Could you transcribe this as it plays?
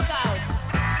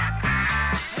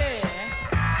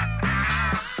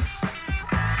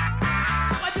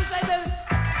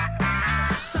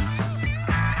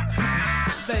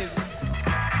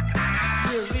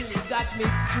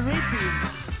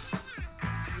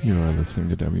You are listening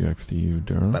to WXDU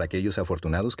Durham. Para aquellos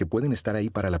afortunados que pueden estar ahí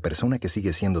para la persona que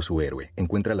sigue siendo su héroe,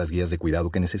 encuentra las guías de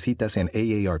cuidado que necesitas en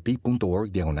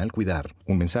aarp.org/cuidar.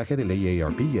 Un mensaje del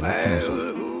AARP y el Ad Council.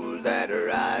 Who's that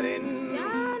riding?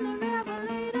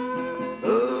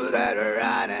 Who's that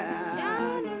riding?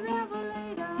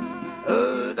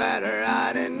 Who's that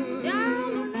riding?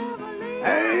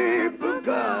 Hey, book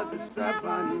of the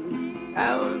seven,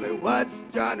 tell me what's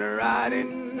John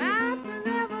riding?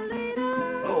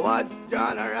 What's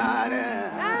John riding?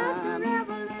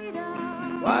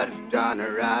 What's John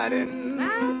riding?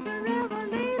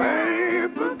 Hey,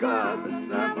 book of the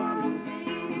seven.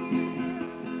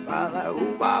 Father,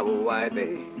 who I will wipe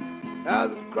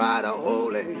as cried a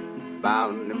holy,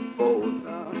 bound and fold,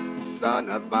 son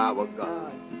of our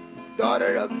God,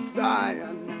 daughter of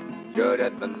Zion,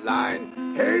 Judith the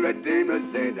Lion, hey, Redeemer,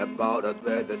 sing about us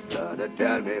with the blood.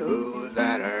 Tell me who's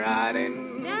that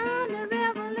riding?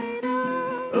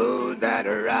 Who's that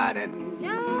riding?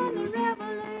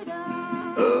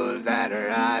 Who's that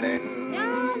riding?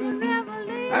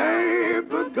 Hey,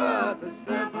 book of the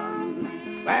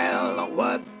seven. Well,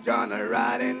 what's John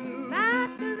riding?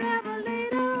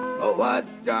 Oh, what's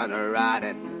John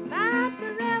riding?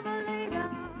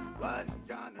 What's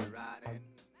John riding?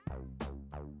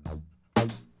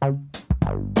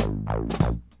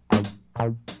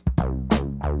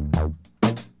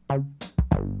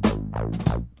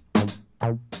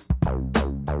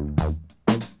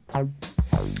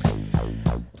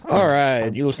 All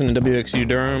right, you listen to WXU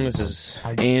Durham. This is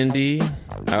Andy,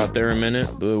 Out There a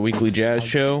Minute, the weekly jazz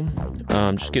show.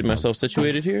 Just getting myself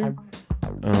situated here.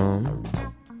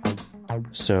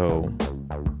 So,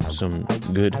 some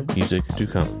good music to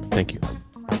come. Thank you.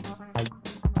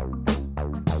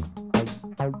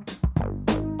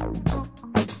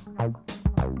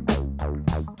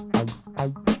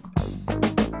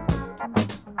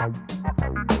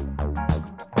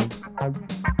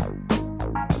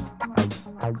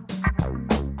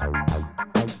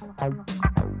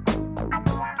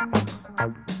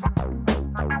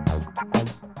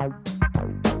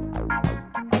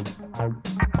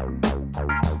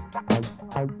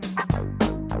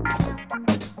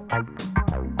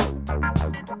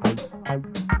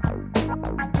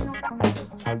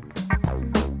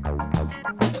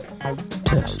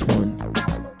 Test one.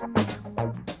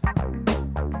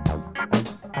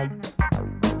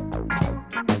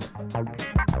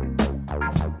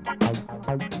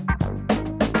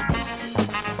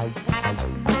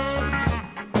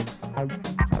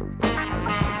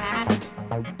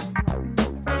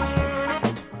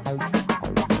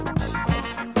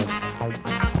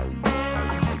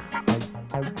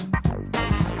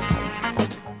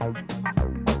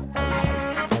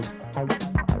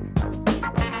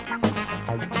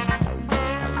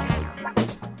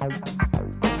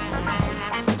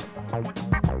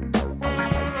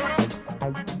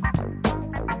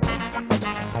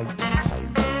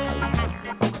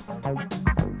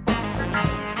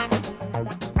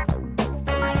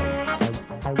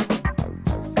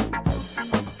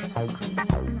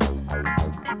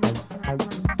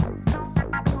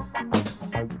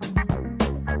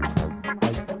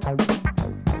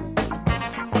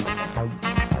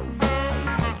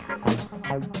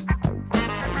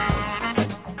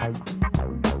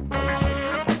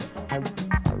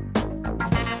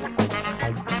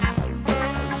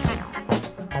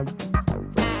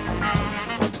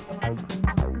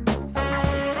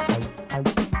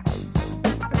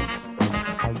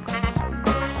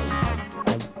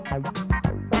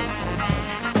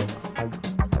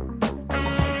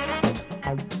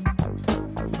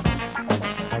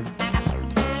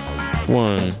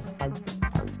 One.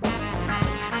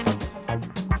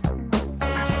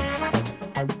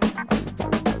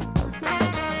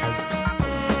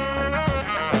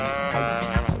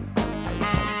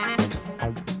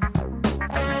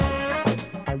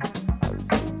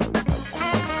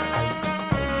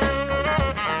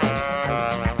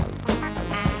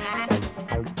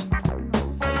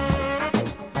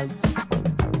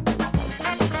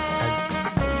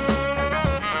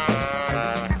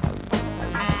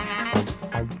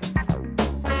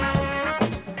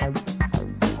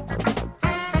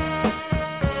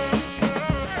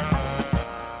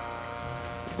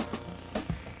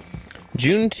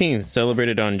 Juneteenth,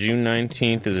 celebrated on June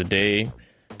 19th, is a day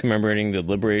commemorating the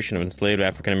liberation of enslaved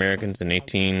African Americans in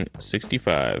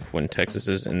 1865, when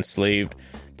Texas's enslaved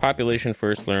population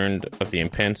first learned of the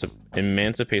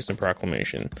Emancipation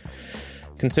Proclamation.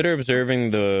 Consider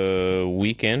observing the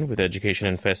weekend with education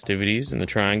and festivities in the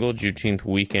Triangle. Juneteenth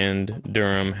weekend,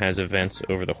 Durham has events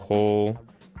over the whole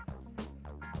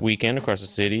weekend across the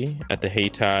city at the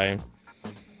Hayti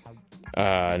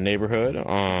neighborhood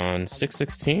on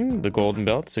 6/16, the Golden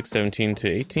Belt 6/17 to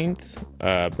 18th,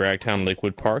 Bragtown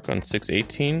Lakewood Park on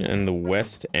 6/18, and the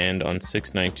West End on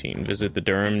 6/19. Visit the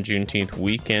Durham Juneteenth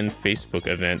Weekend Facebook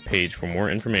event page for more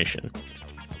information.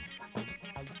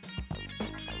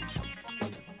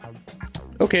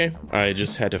 Okay, I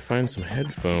just had to find some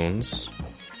headphones.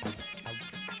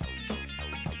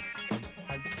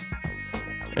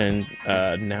 And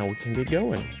now we can get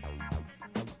going.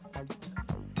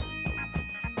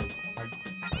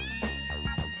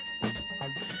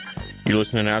 You're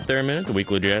listening Out There a Minute, the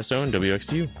Weekly Jazz Show on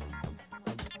WXTU.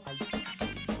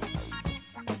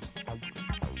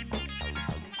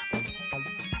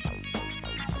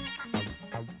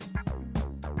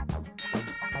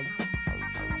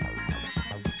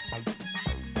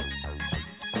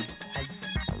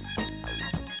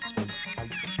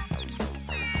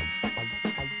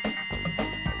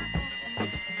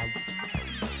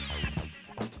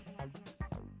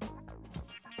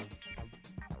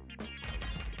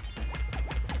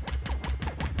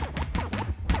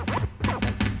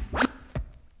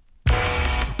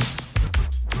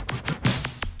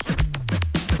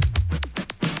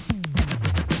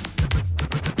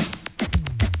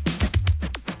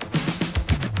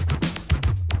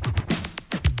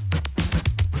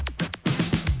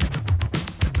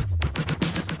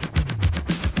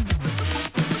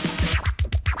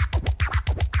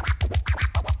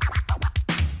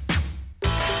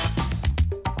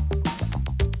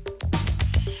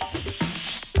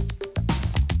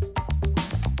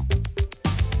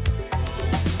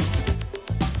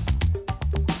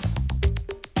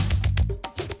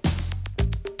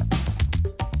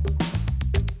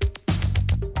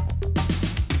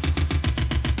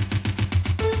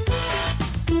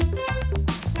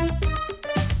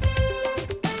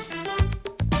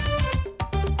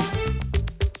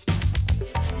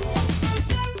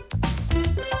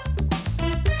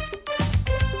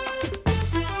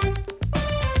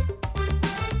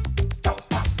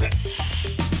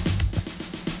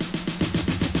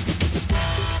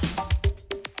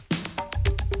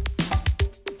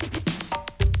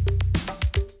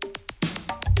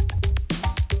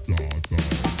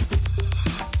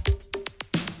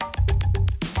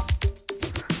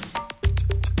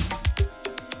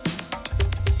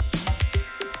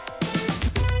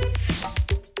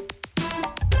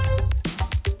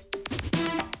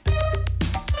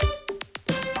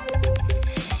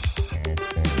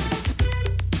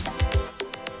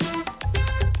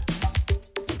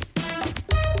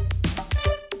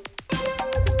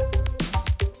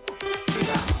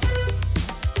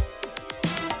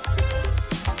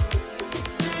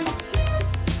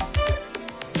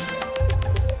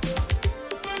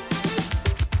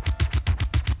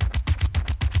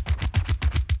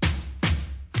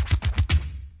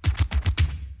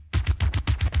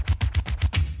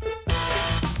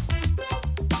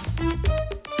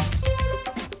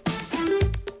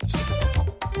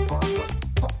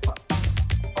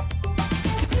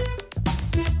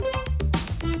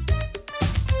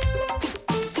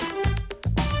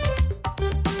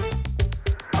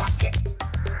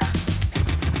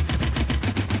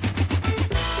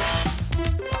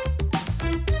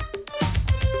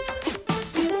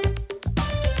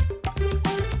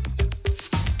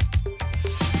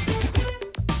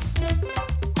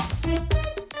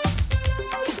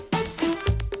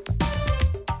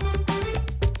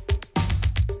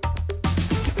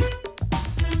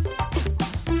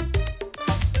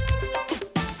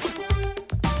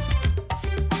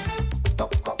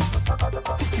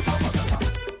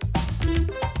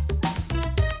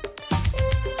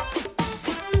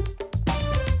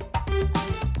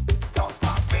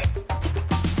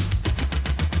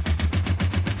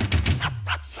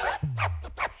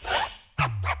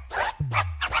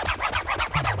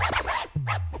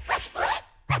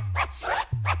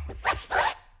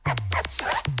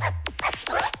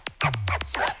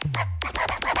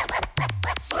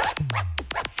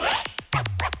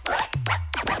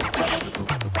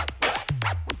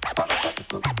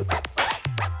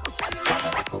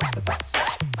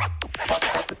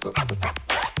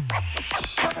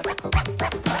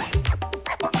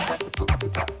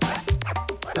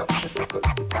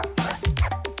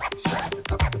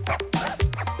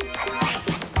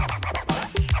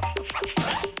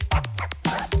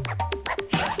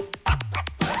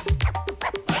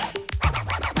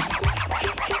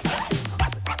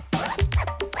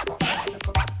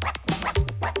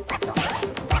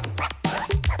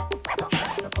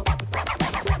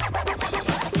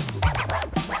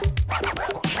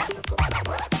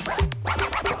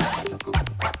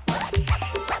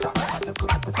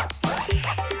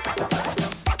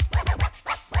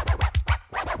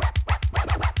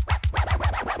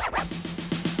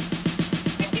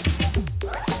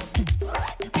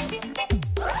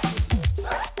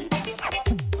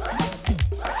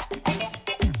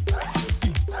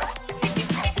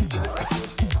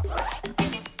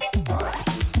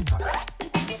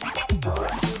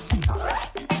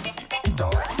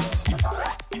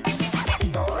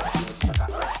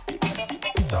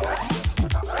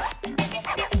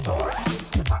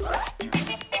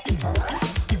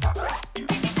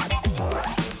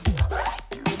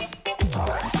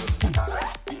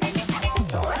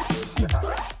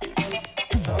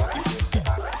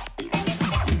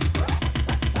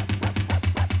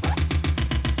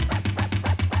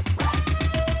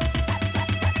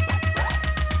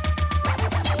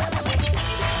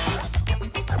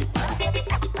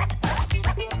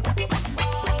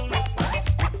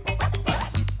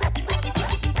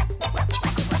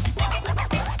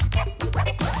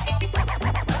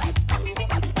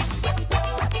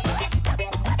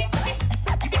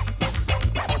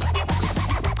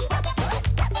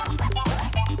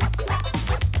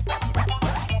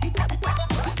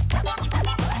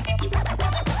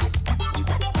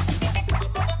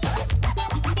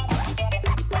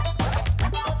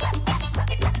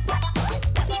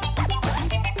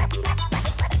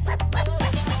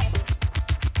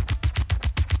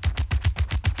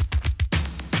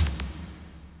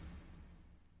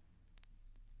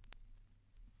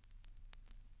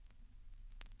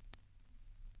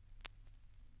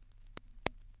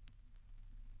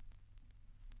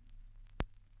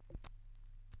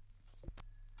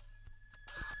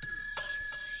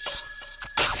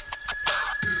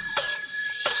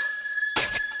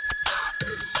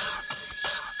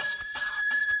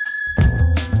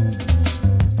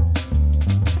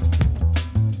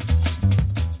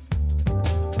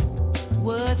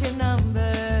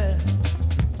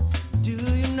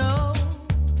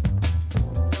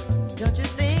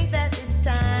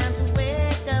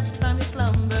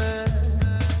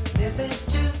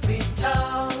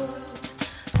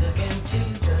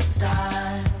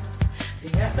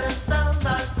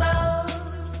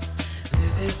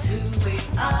 is who we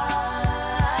are.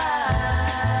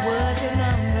 What's your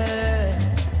number?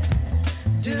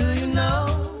 Do you know?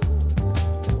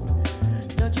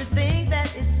 Don't you think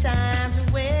that it's time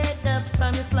to wake up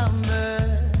from your slumber?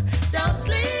 Don't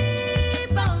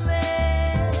sleep on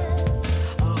this.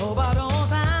 I hope I don't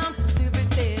sound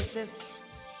superstitious.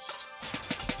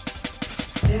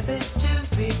 This is to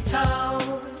be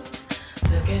told.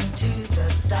 Look into the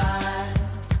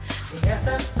stars, the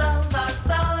essence of our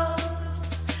souls.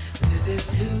 This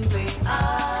is who we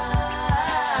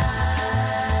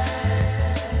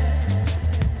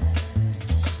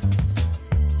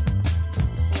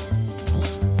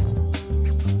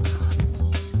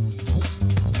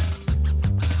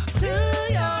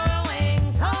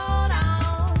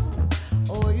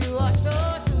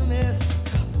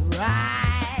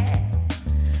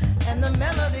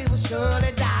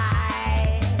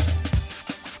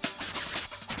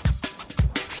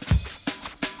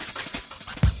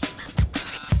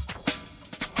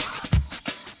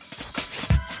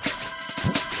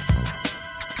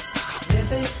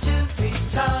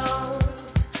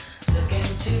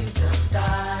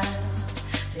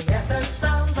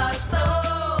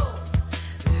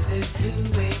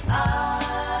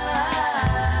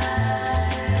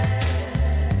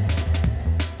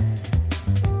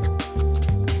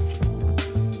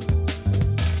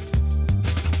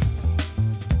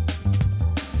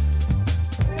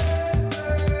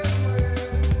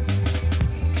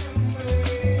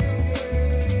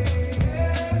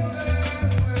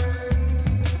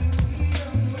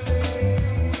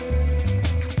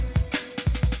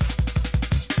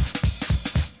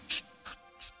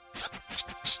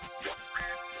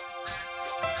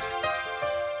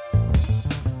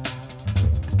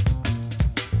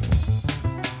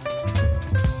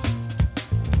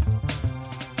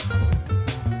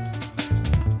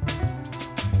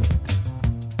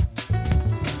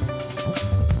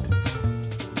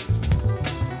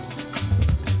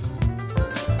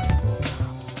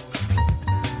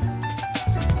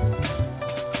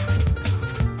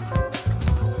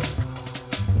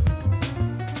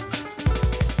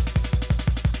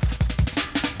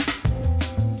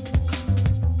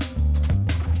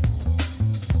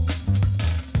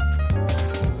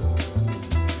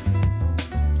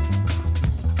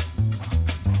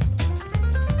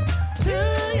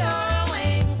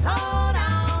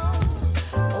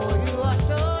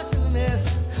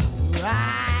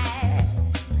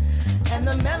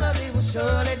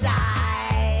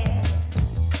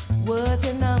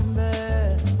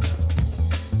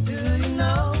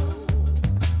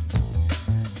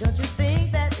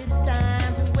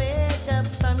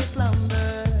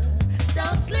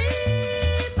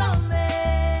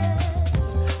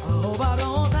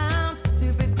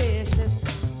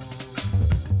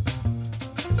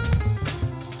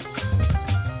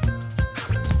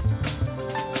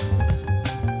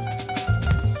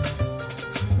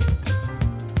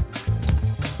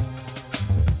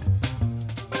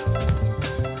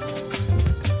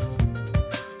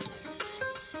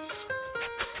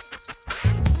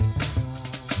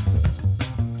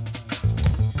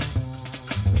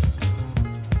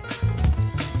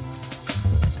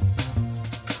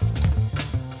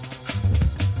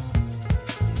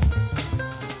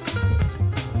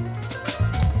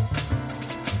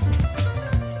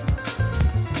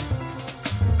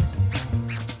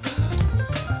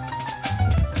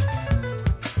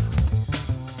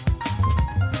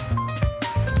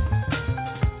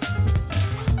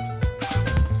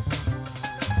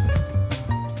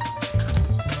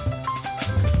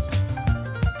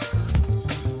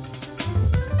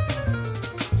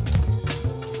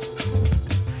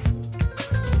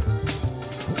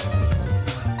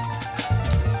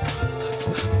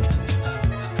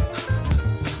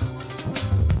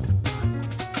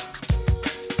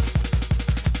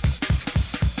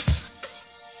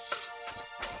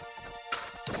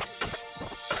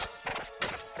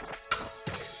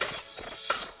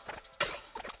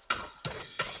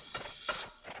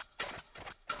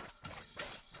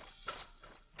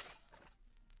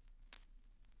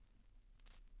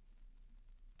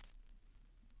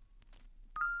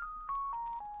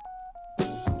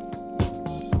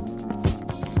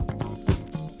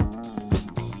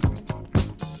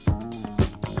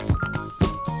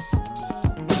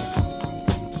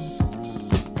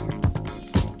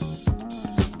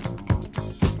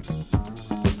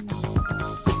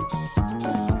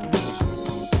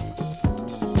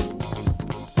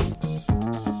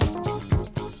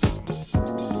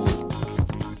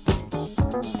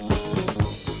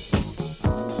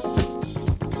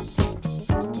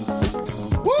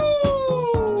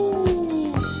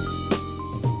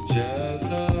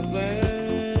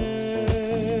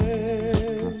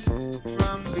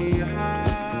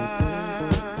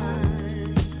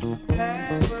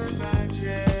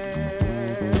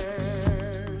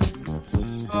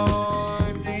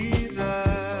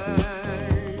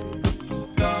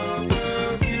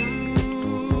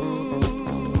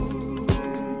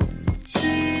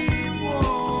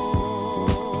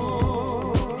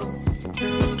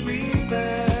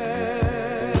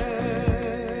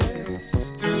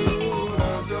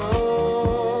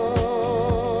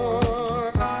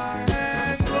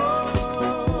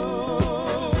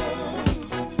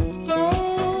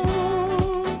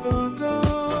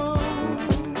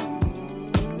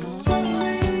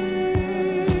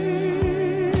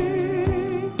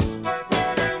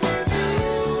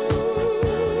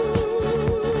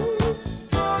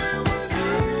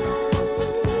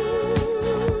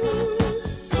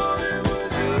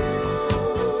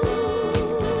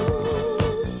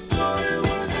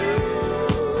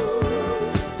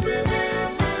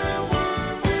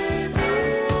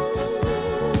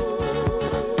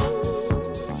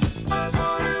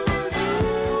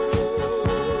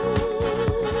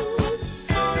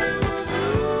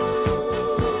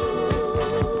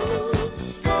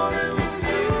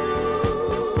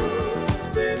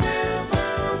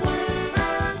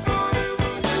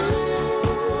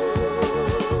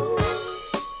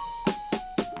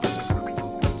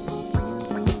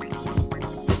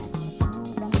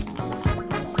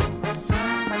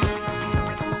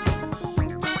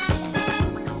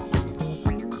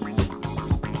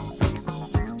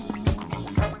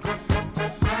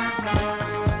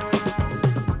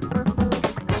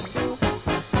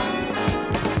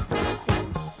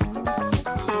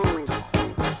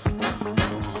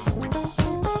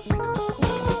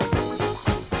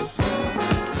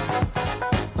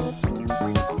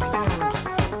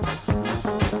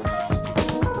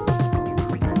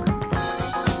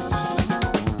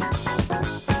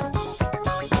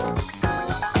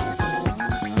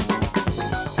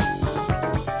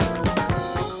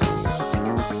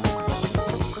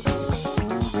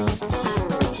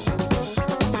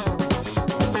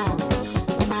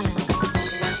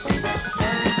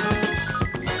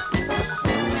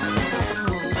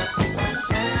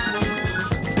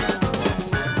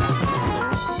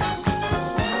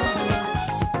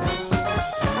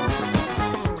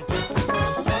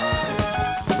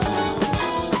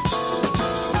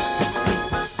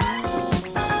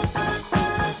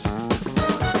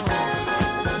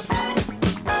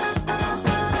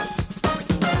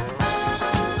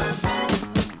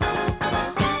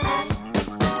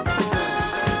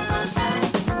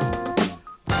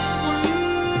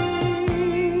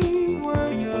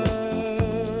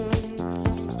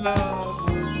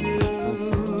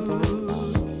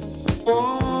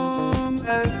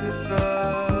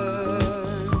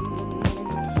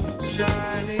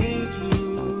shining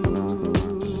through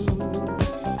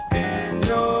in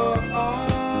your arms.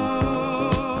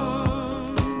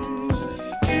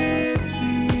 It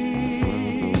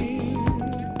seemed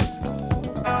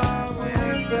I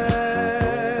went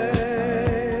back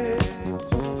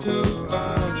to a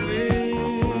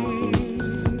dream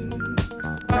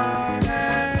I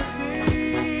had seen.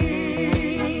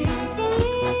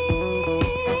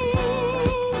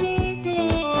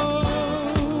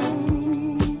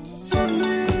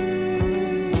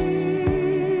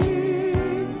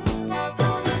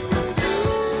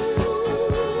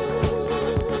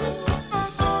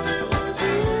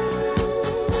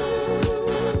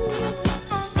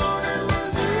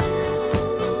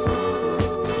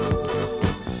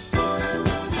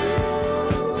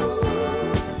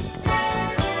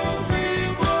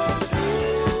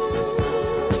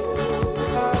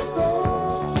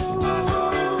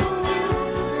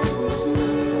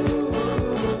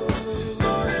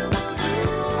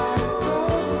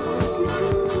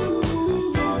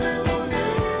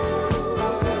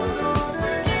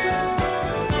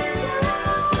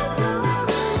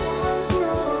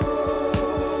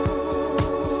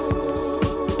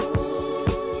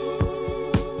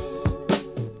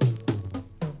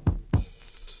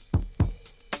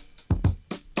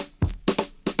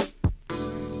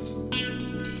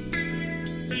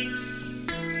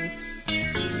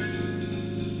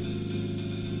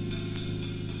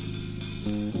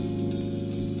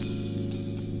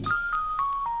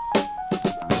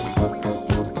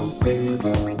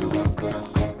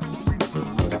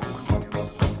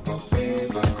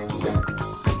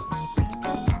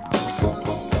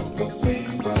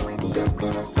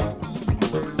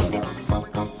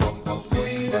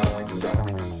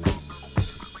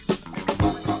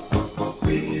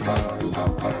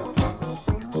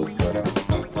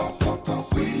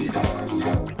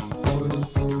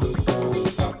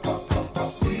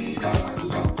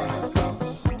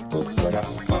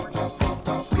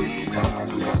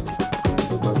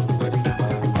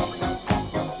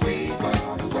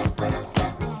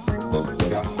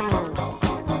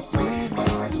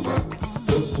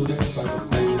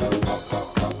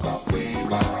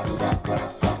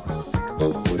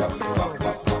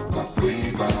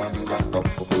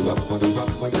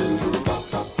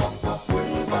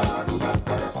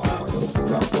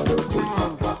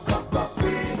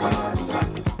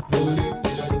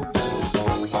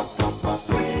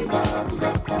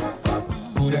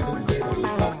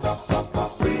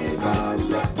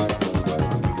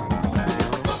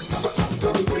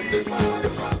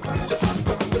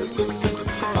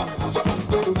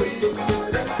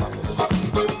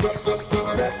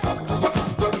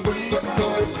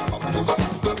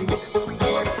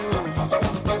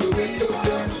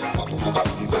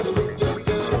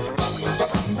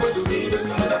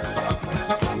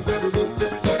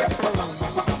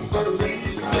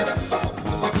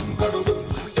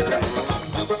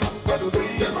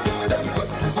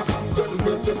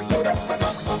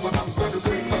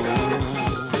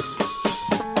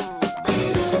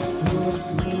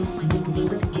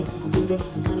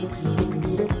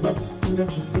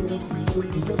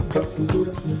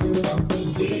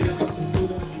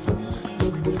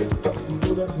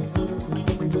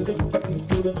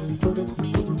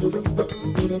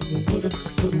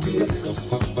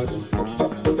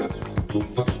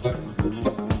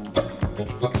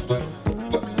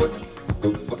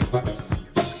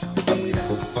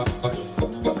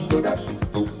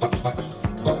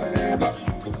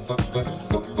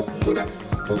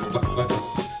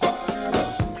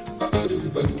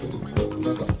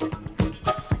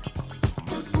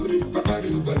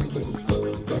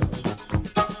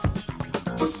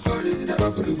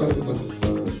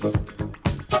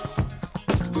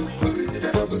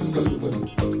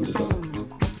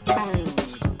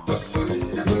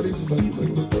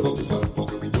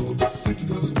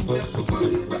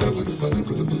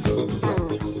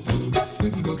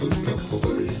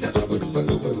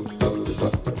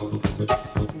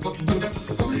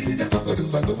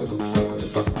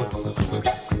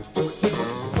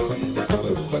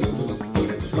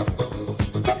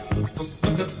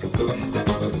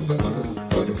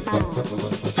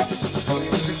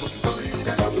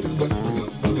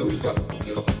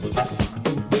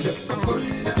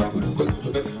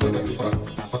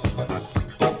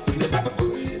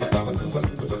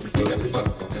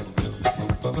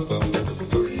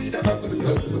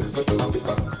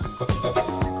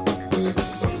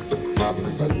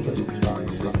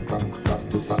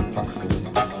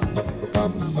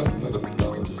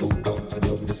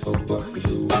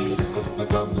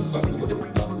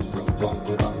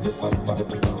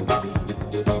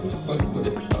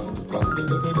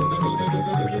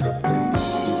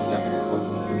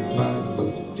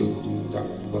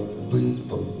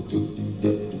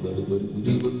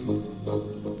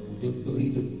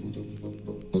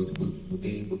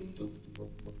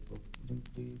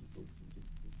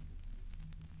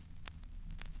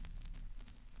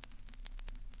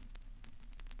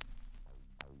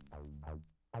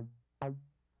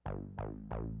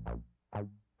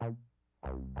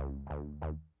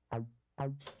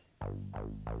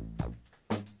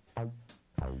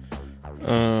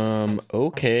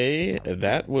 Okay,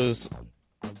 that was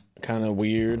kind of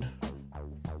weird.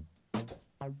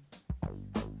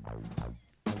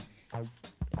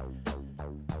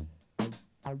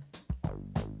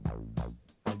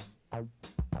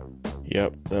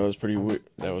 Yep, that was pretty weird.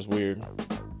 That was weird.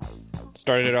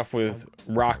 Started it off with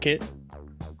Rocket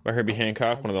by Herbie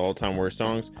Hancock, one of the all-time worst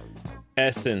songs.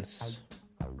 Essence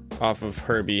off of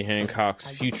Herbie Hancock's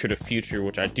Future to Future,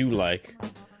 which I do like,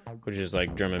 which is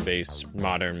like drum and bass,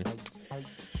 modern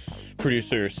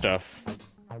producer stuff.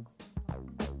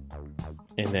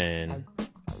 And then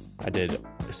I did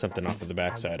something off of the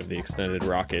backside of the Extended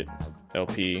Rocket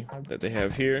LP that they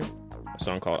have here, a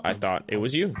song called I Thought It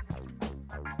Was You.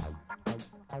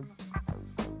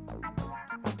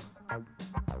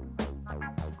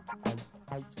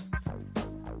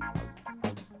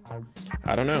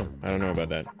 I don't know about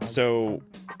that. So,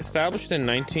 established in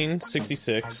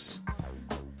 1966,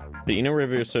 the Eno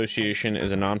River Association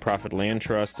is a nonprofit land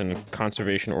trust and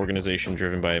conservation organization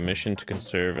driven by a mission to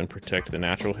conserve and protect the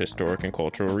natural, historic, and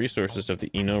cultural resources of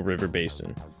the Eno River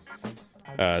Basin.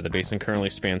 The basin currently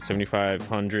spans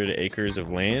 7,500 acres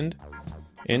of land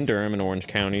in Durham and Orange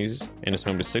counties and is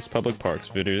home to 6 public parks.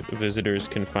 Visitors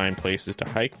can find places to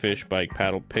hike, fish, bike,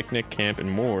 paddle, picnic, camp, and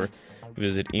more.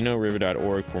 Visit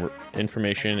enoriver.org for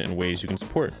information and ways you can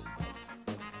support.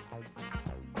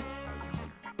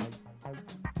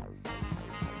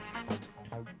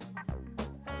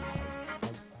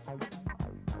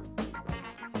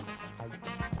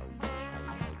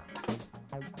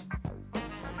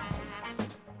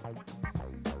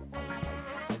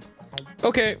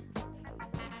 Okay,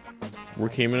 we're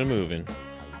keeping it moving.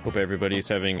 Hope everybody's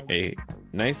having a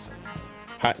nice,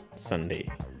 hot Sunday.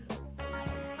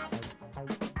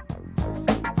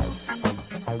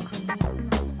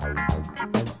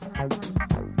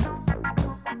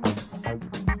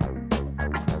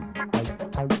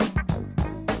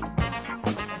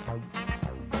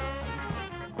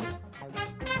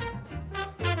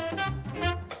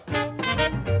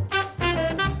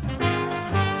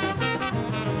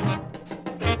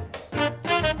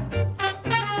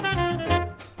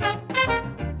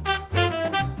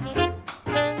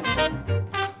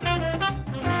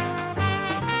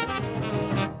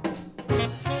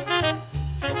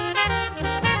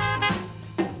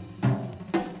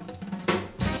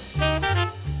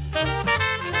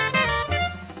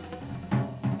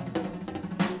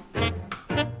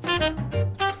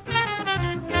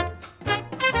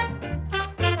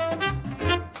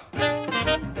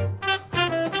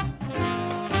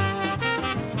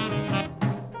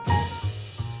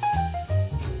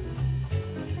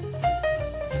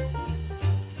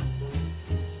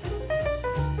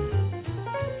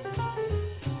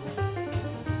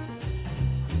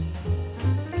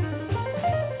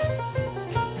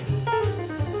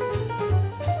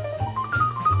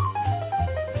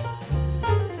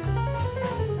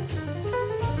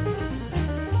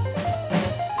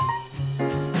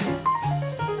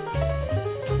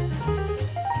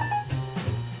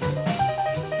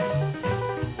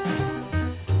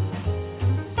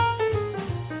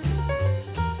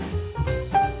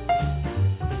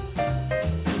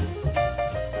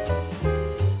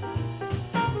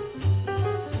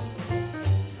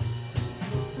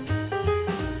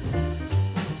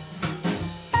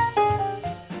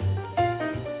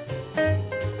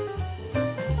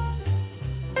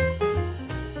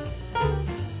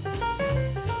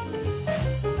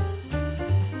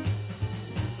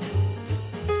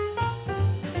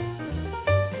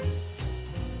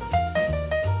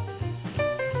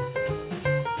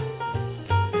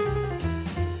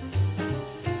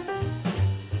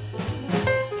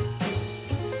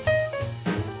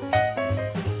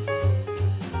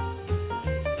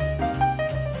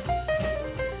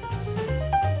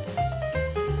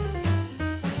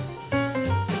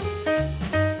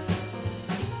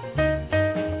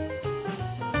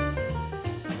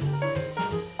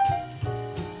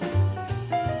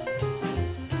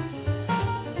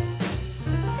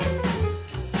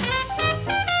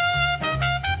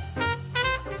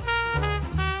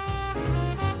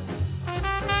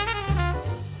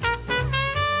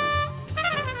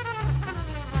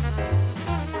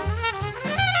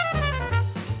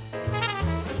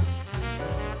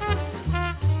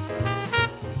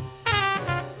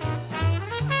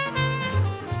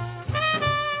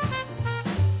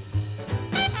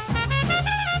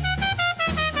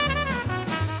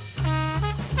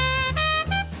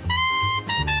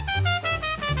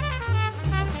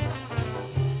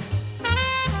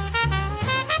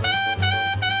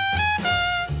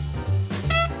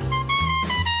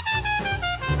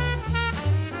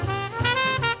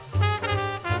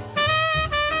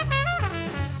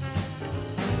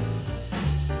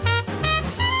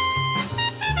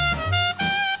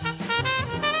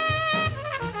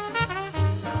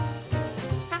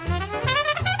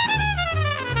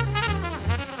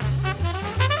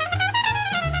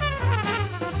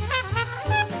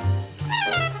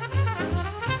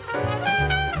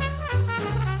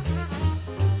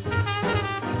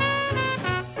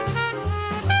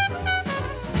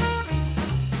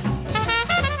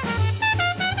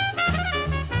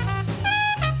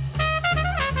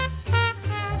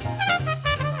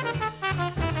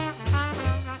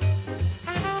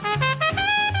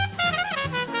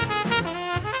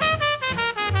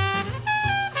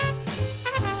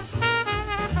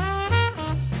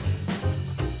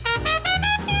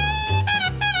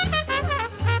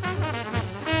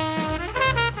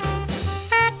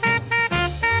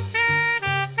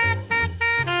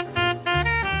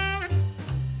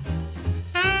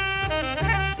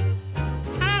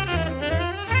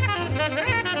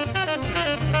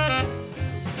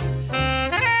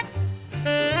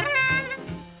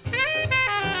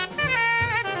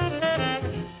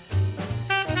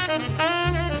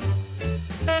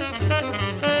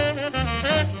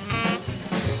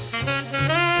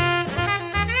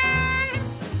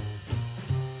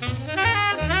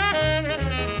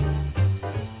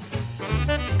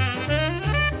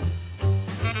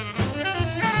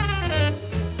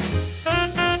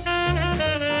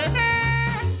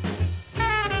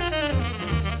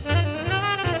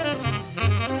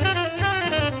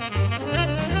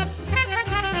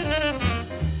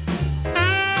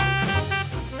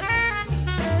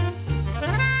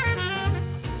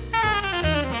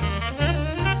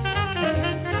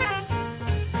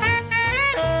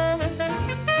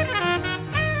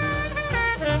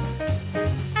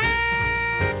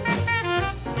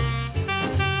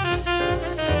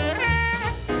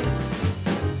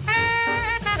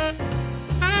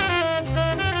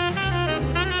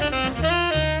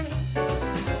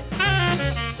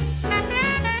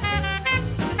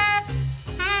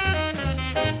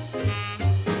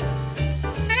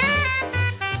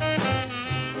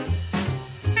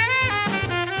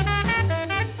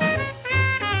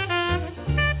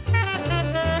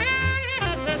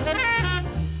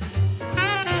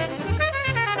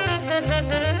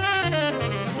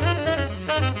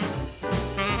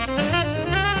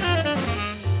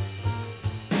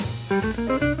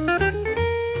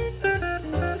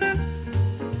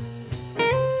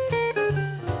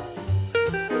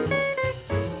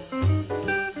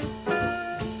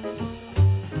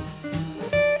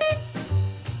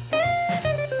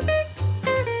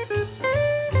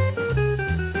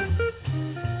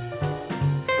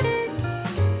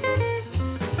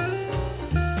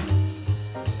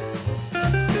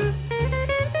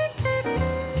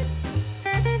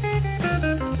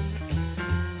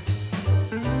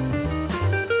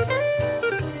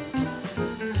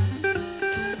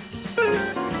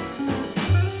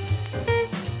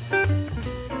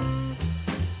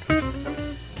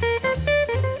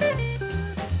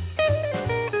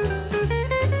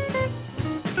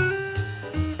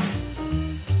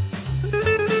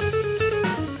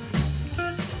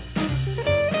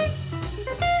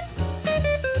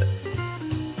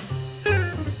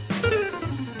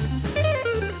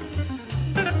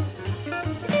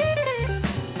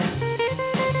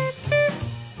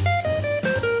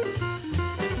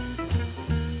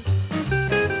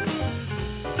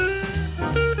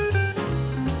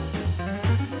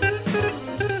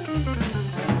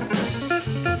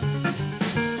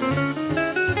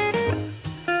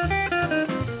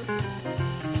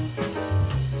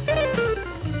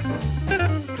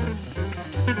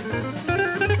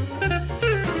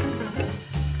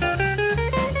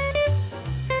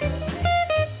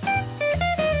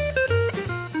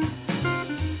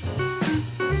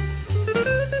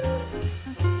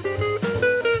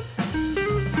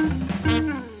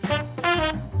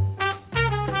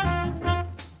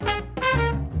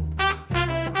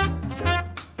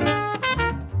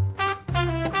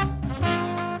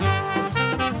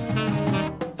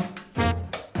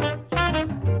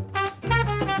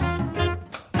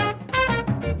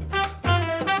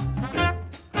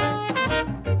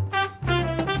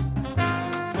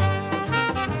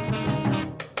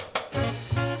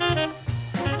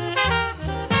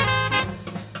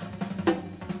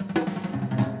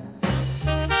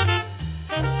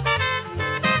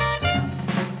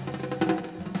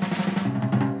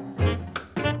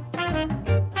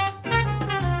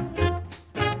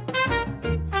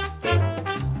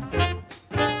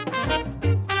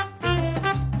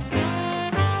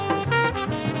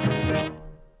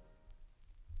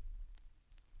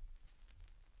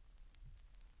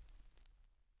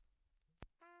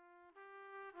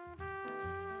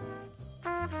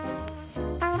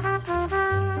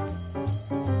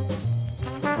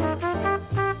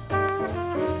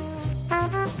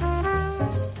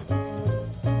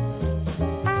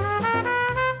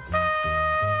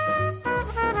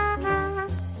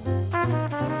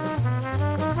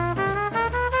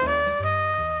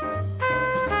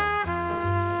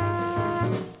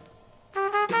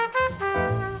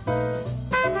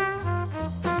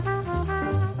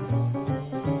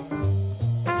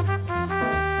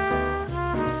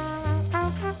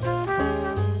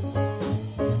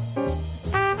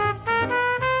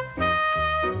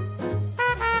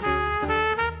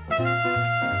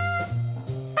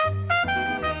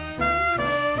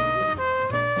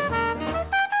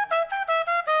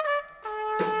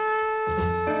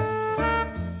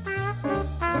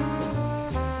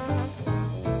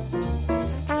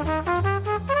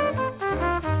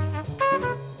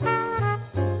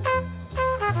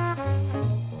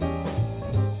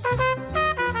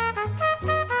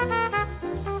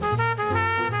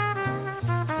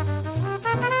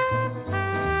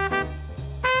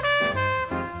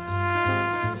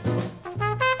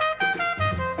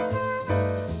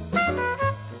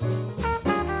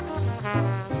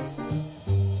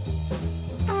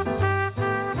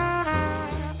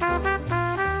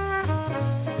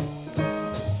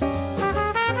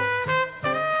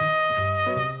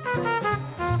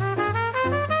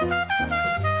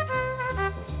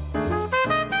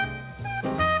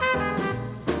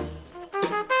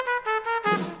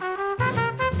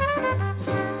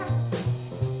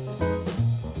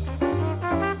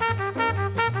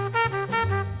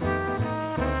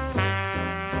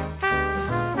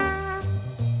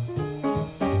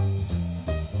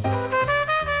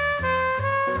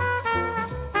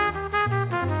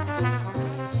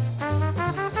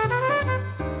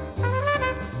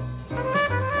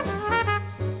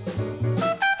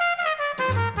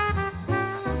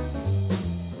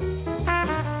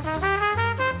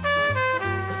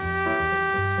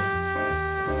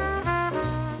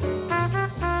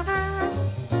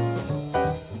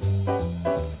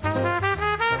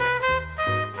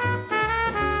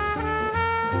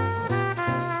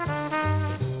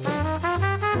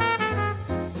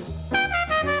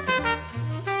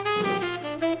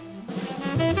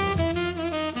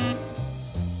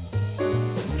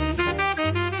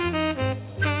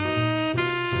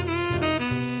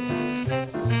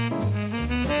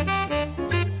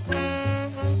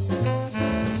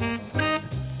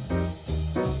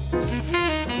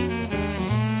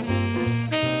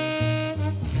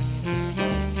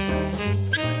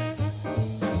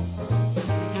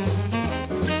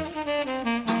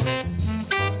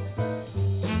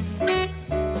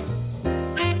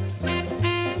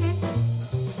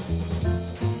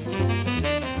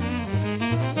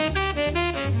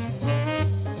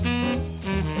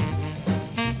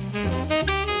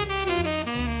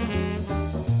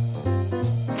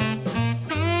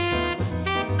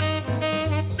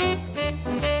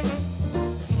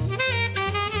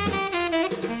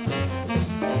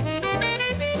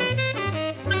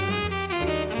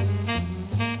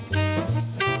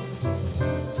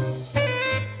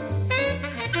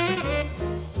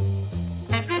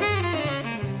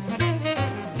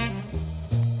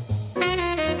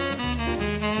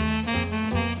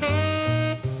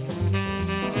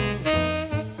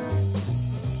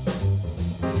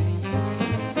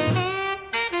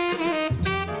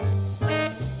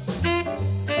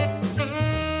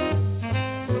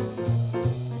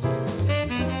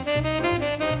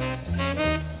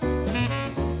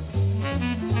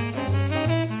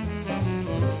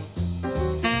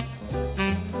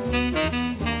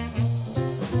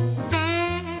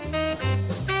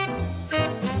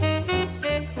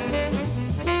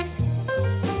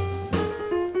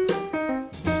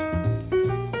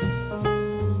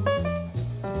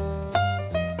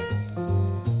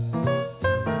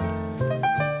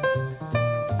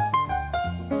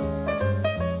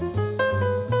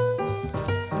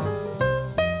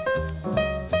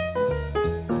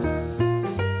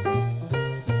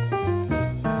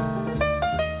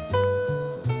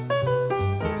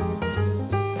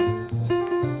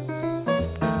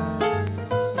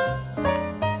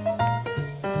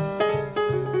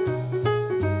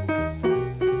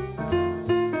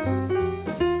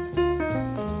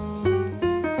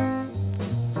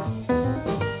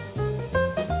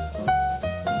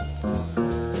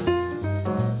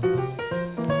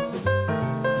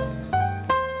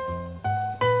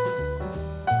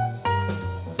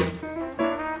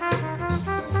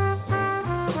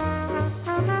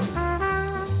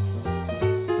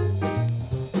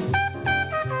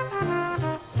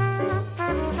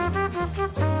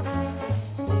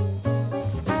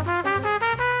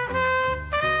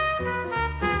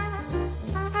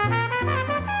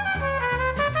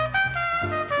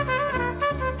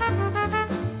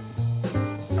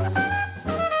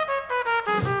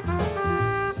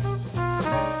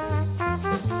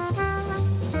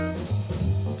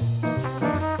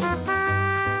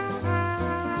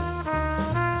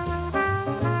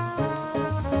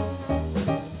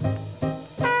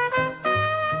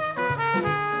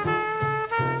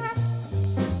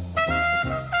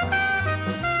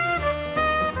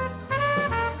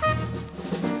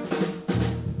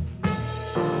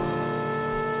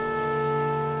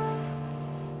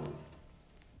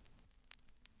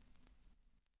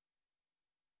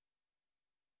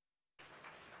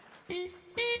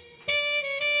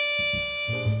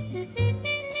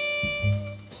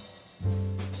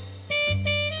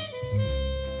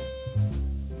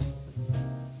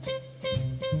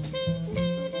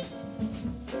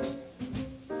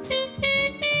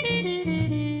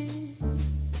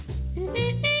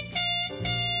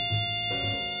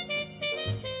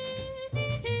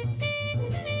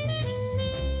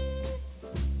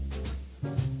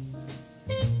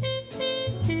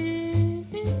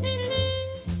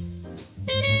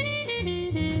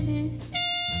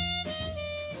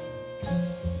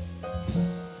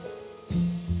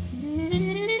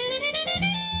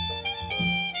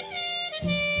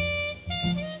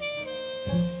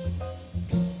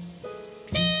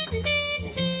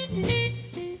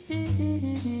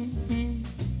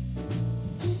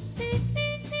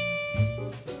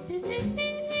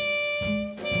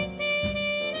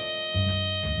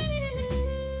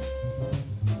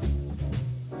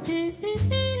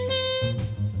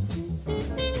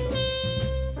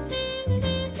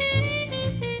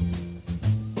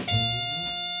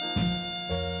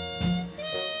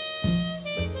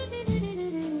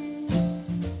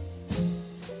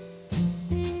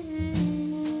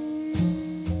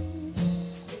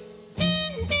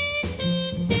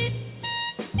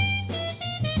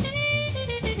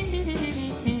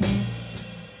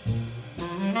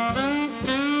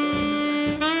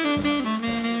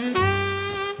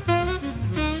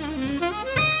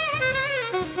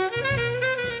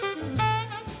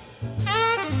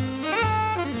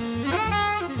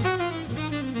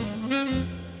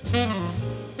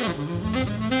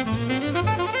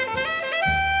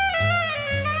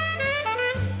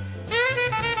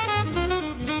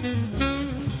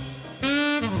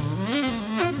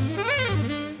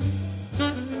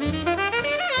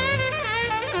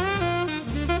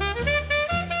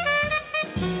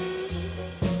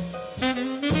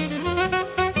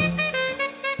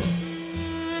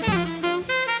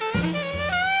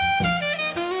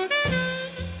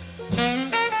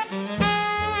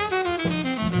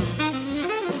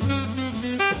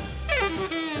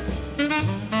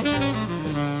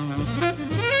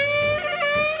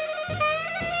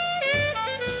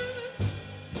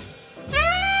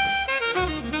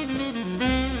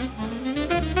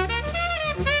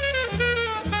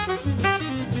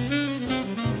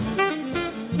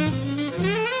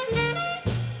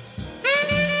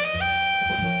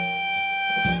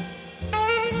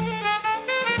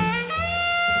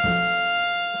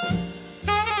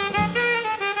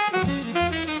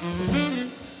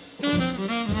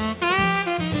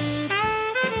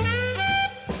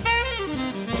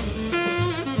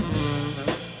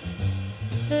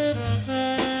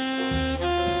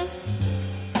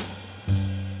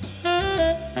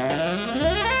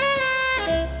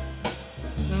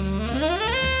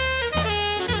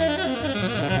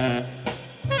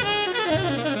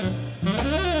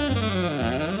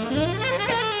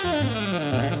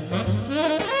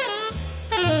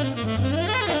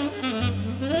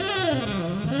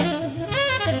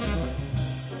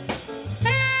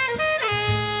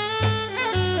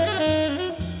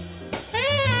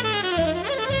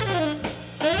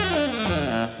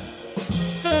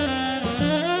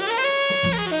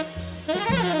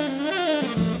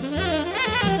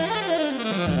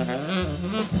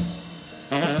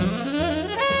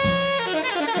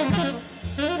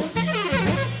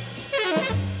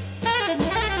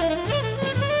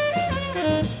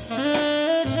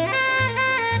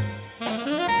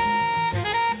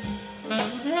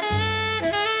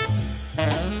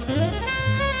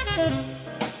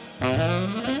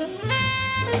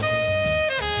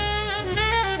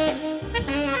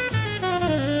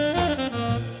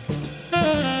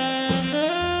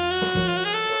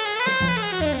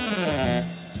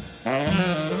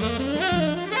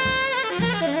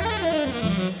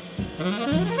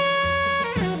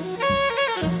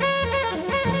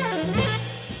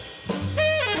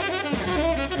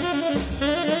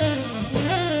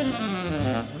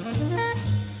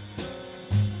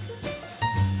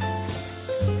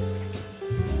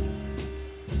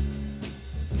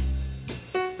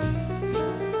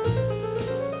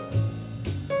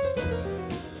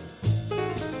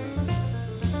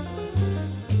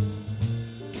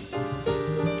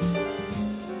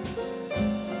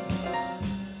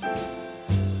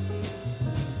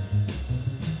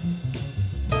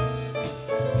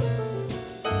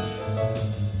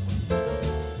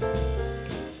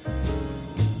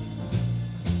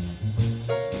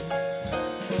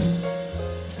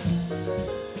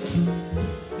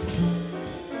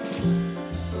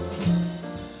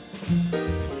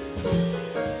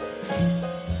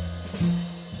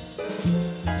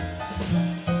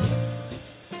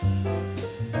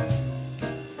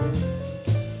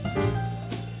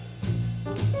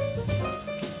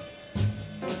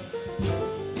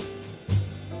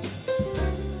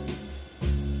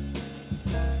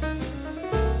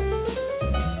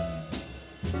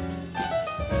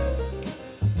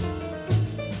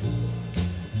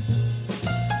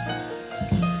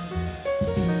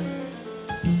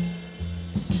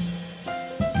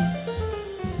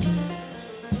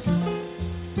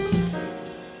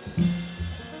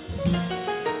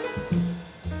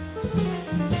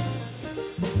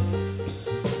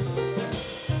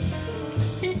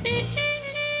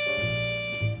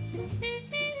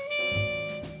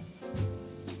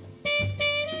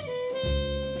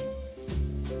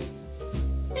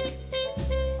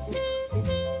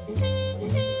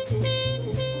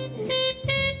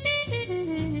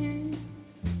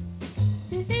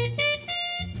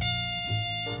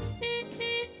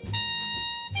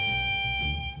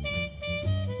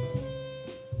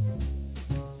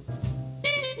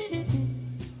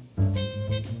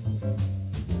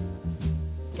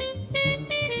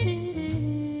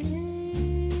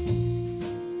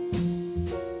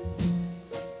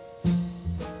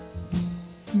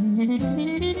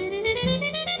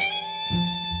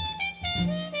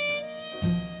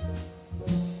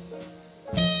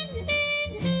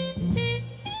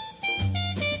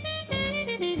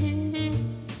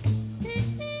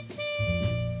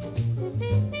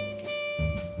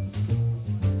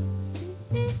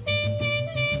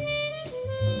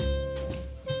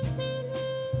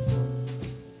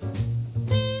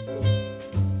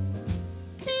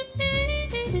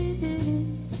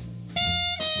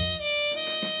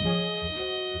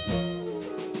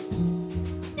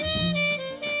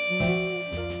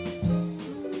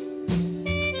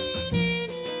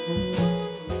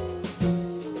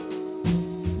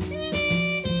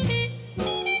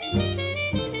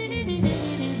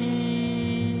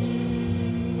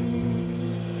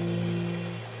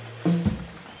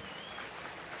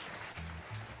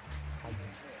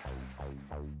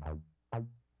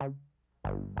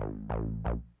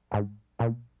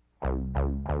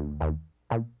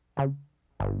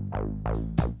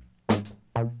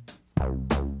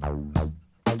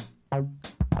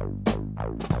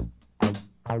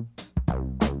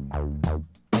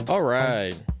 All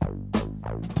right.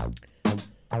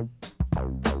 Gonna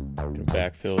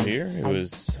backfill here. It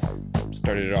was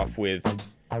started it off with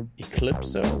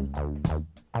Eclipso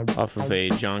off of a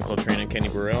John Coltrane and Kenny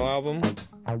Burrell album.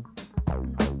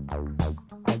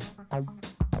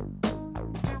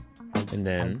 And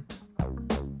then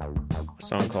a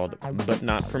song called But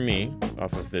Not For Me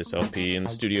off of this LP in the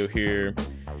studio here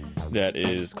that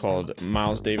is called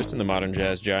Miles Davis and the Modern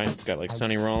Jazz Giants. It's got like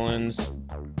Sonny Rollins,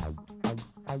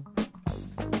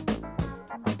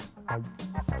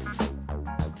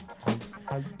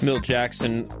 Milt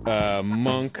Jackson,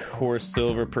 Monk, Horace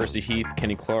Silver, Percy Heath,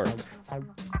 Kenny Clark.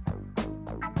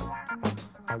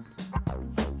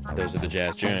 Those are the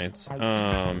Jazz Giants.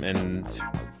 And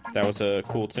that was a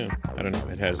cool tune. I don't know.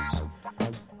 It has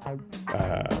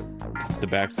the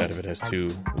backside of it has two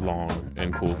long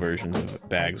and cool versions of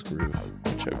Bags Groove,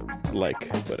 which I like,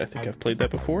 but I think I've played that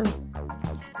before.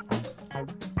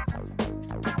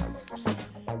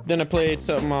 Then I played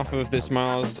something off of this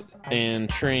Miles and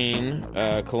Train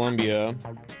Columbia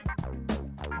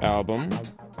album.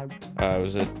 It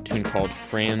was a tune called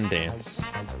Fran Dance.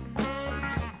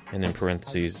 And in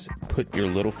parentheses, put your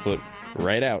little foot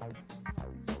right out.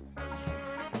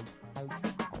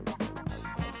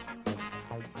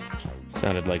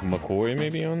 Sounded like McCoy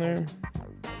maybe on there.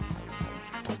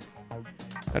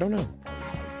 I don't know.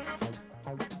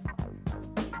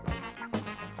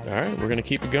 Alright, we're going to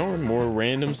keep it going. More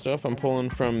random stuff I'm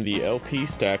pulling from the LP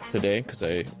stacks today because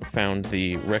I found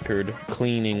the record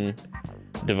cleaning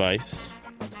device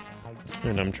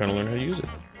and I'm trying to learn how to use it.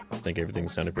 I think everything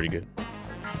sounded pretty good.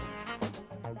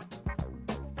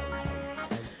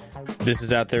 This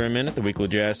is Out There in a Minute, the weekly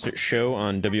jazz show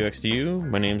on WXDU.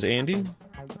 My name's Andy.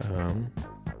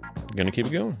 Gonna keep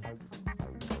it going.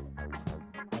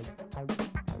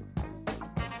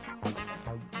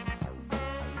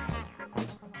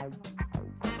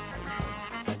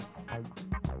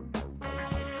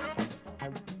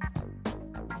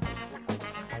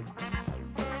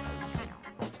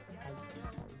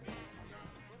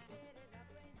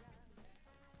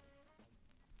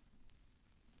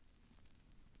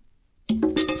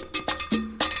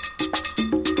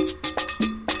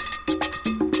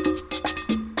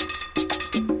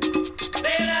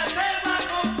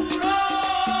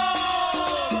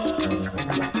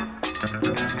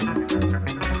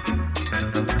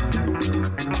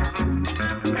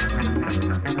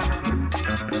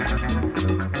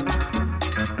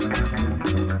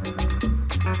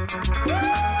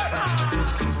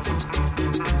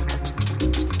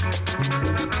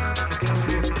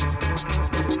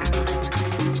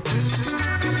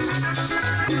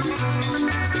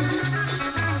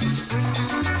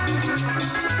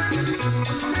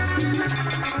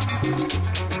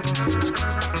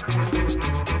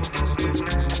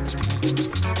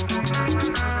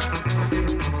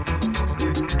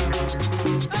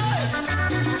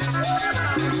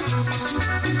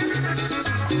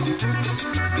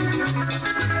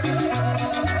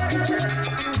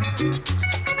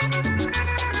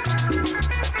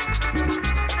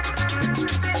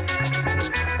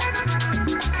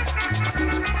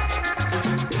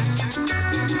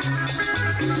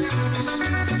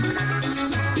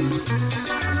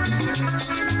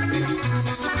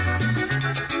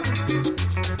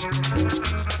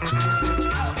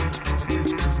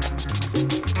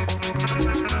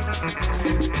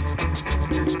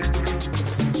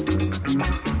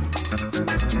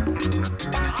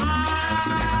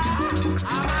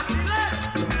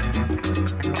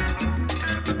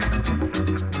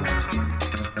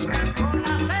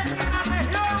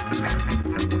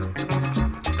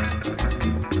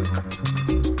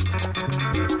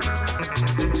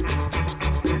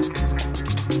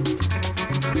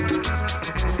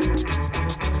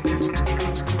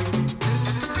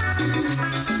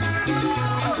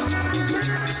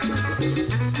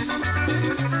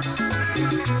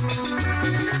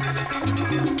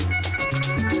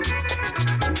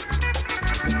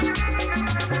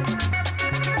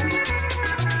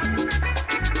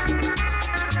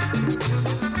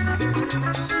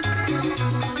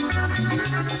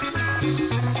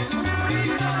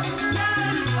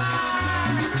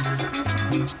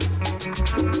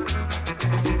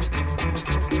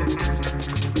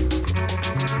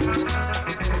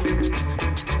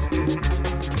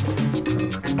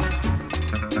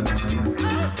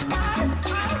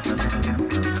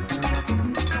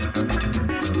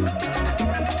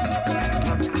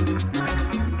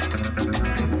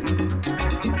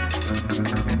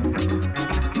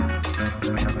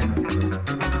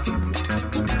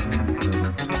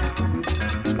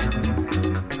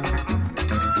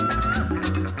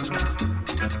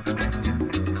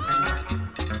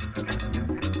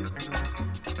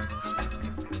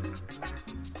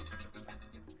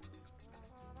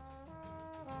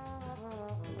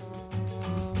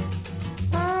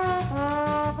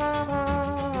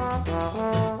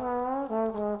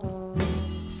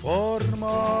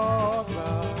 formosa,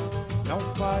 não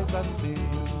faz assim.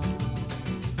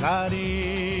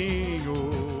 Carinho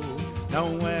não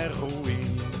é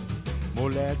ruim.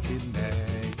 Mulher que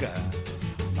nega,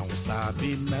 não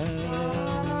sabe não.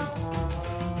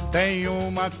 Tem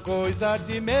uma coisa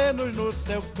de menos no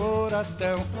seu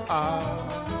coração. Ah.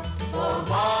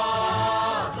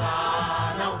 Formosa,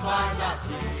 não faz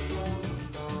assim.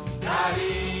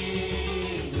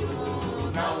 Carinho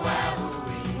não é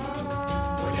ruim.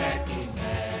 Mulher que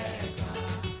nega,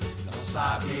 não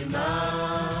sabe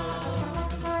não.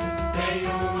 Tem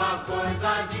uma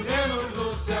coisa de menos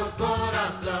no seu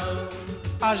coração.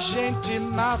 A gente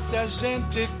nasce, a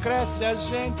gente cresce, a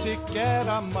gente quer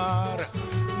amar.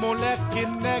 Mulher que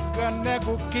nega, nega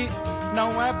o que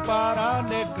não é para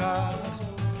negar.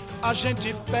 A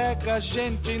gente pega, a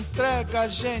gente entrega, a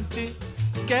gente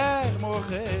quer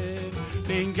morrer.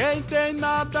 Ninguém tem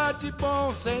nada de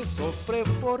bom sem sofrer,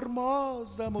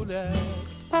 formosa mulher.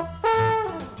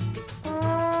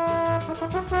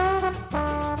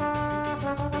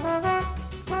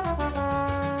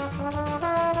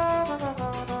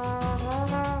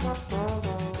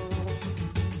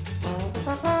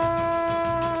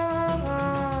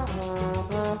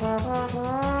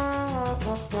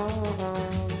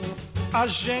 A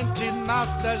gente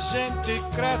nasce, a gente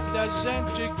cresce, a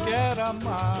gente quer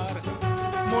amar.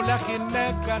 Mulher que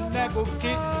nega, nega o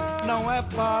que não é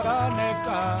para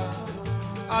negar.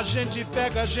 A gente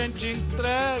pega, a gente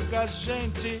entrega, a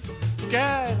gente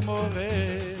quer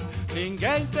morrer.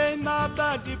 Ninguém tem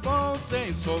nada de bom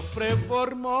sem sofrer,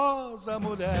 formosa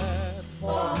mulher.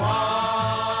 Formosa,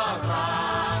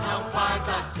 não faz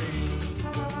assim.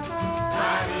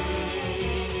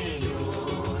 Carinho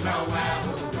não é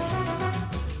ruim.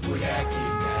 Mulher que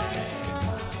nega,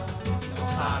 não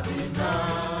sabe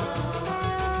não.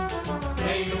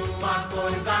 Tem uma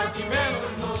coisa de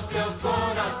menos no seu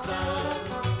coração.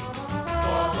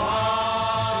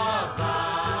 Formosa,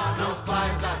 não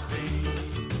faz assim.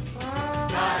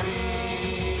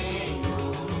 Carinho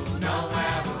não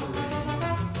é ruim.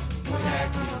 Mulher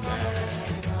que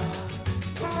nega,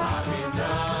 não sabe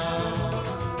não.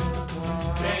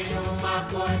 Tem uma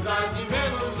coisa de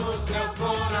menos no seu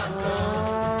coração.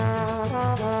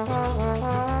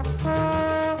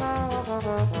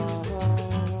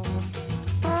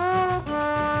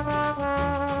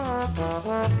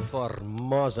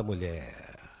 Formosa mulher.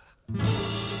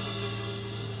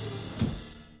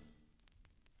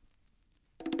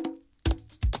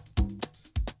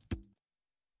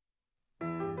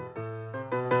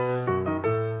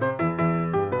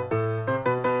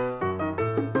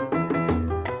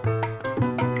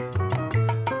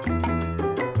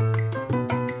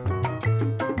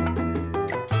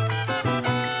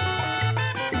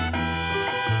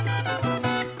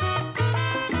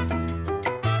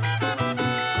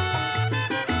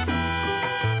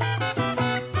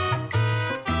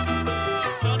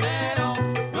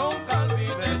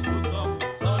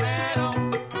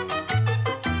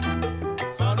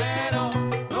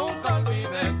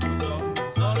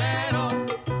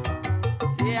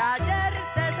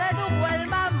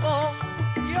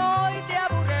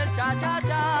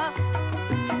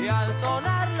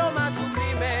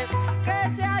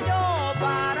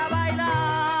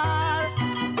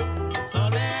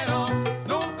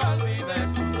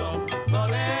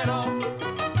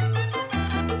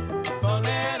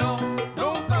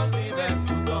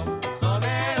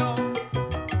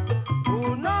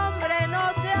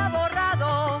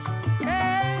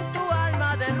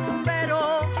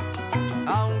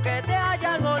 Aunque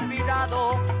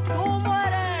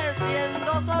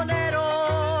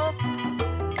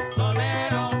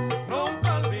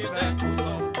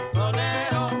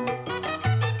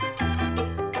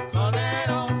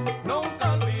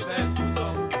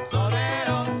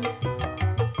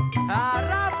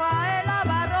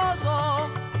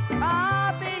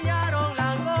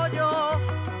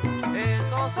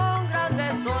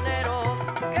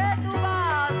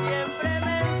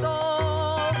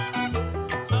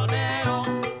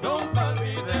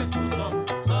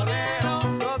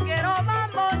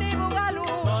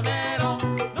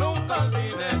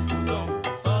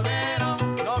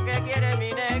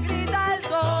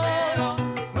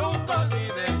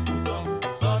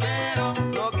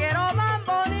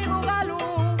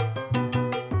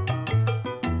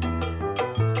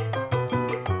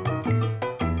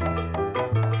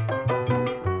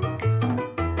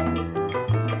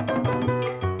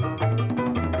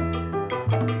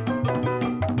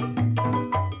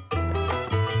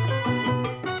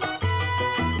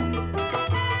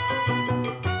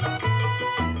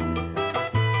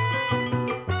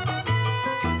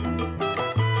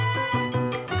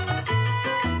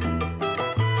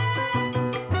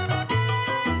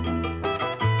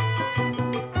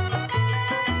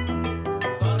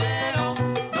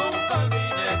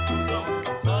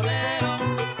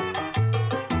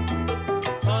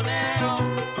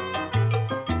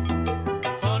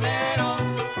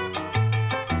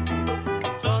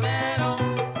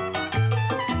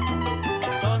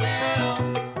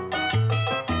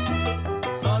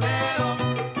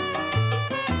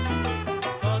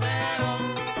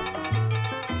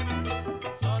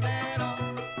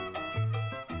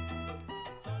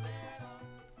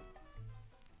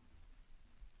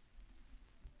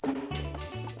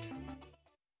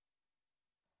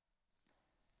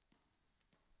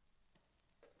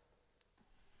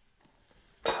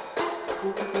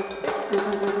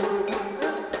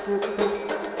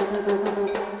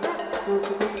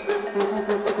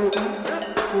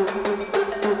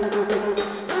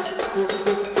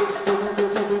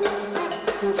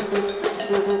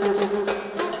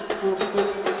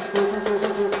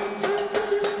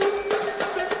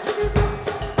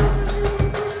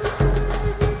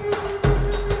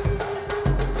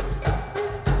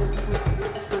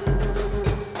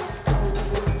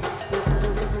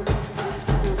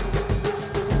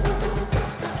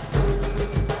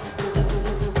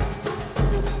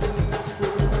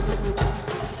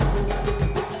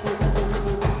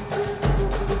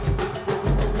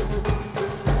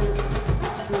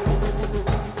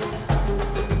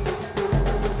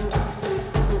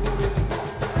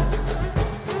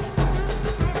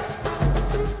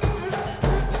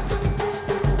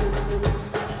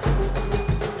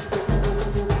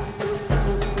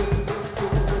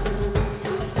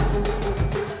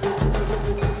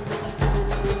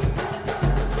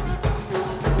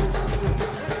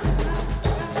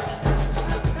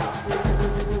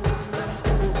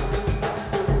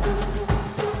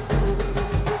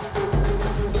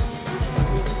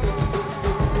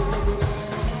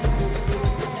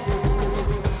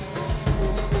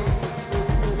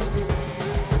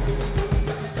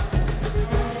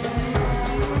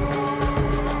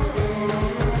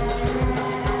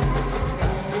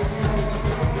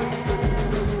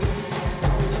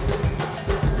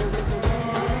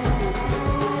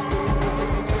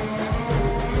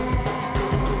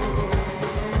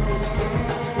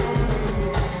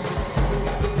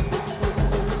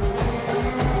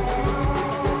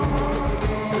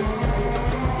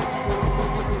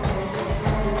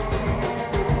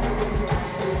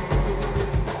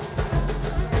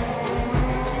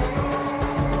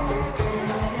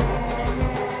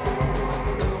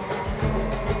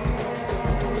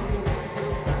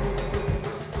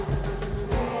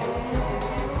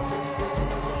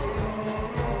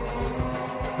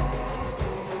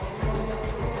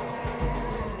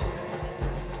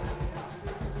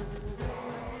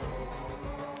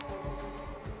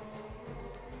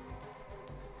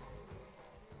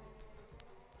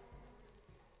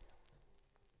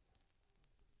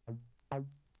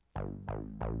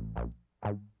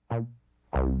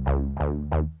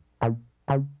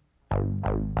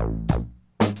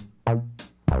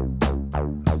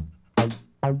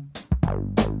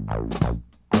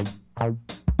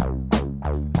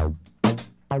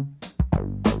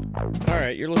All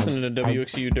right, you're listening to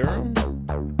WXU Durham,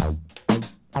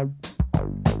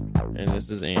 and this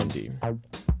is Andy.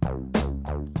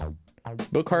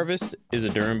 Book Harvest is a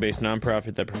Durham-based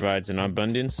nonprofit that provides an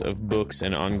abundance of books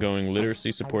and ongoing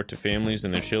literacy support to families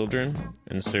and their children,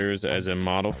 and serves as a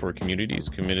model for communities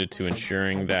committed to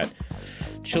ensuring that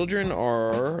children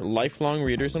are lifelong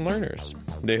readers and learners.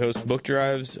 They host book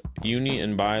drives, uni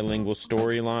and bilingual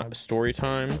story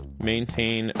time,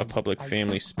 maintain a public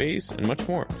family space, and much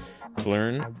more. To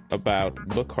learn about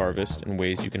Book Harvest and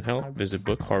ways you can help, visit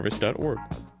bookharvest.org.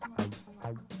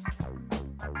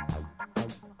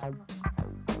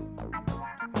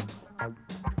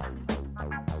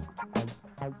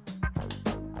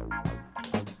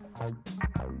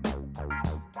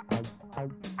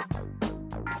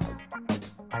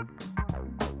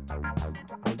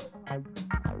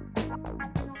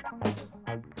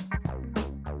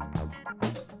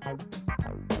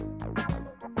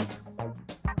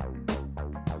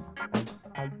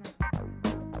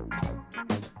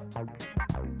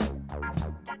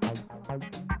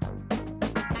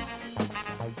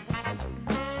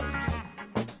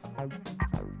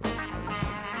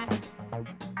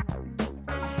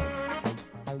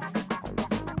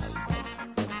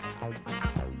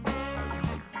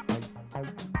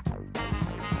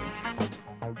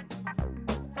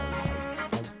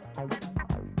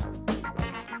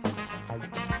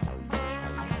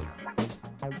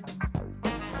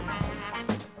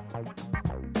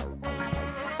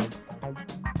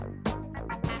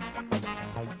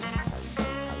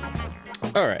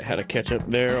 All right, had to catch up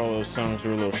there. All those songs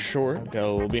were a little short. Got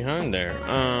a little behind there.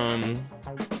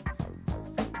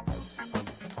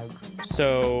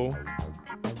 So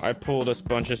I pulled a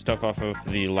bunch of stuff off of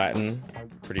the Latin,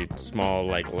 pretty small,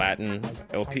 like Latin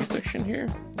LP section here.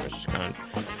 I was just kind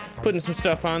of putting some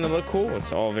stuff on that look cool.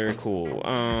 It's all very cool.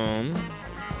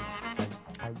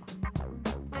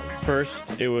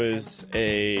 First, it was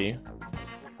a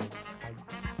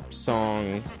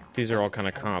song. These are all kind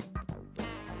of comp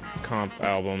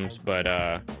albums, but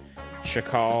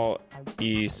Chacal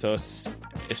y sus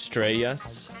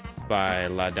estrellas by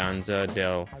La Danza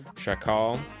del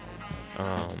Chacal,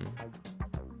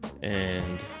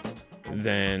 and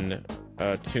then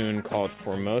a tune called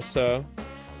Formosa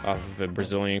off of a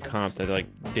Brazilian comp that like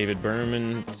David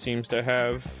Berman seems to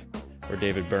have, or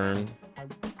David Byrne,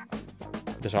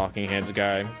 the Talking Heads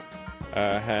guy,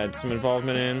 had some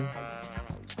involvement in.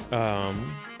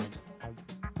 And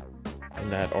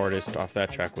that artist off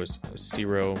that track was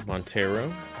Ciro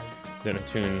Monteiro. Then a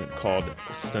tune called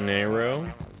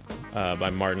Sonero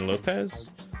by Martin Lopez.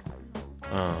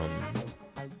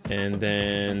 And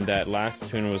then that last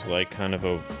tune was like kind of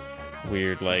a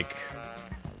weird like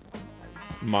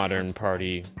modern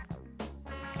party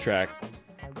track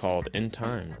called In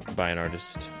Time by an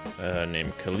artist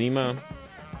named Kalima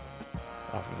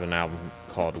off of an album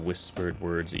called Whispered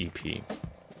Words EP.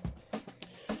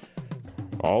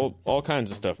 All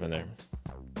kinds of stuff in there.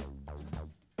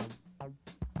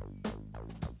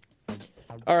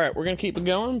 Alright, we're gonna keep it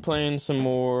going, playing some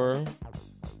more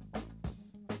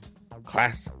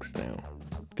classics now.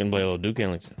 Gonna play a little Duke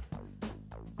Ellington.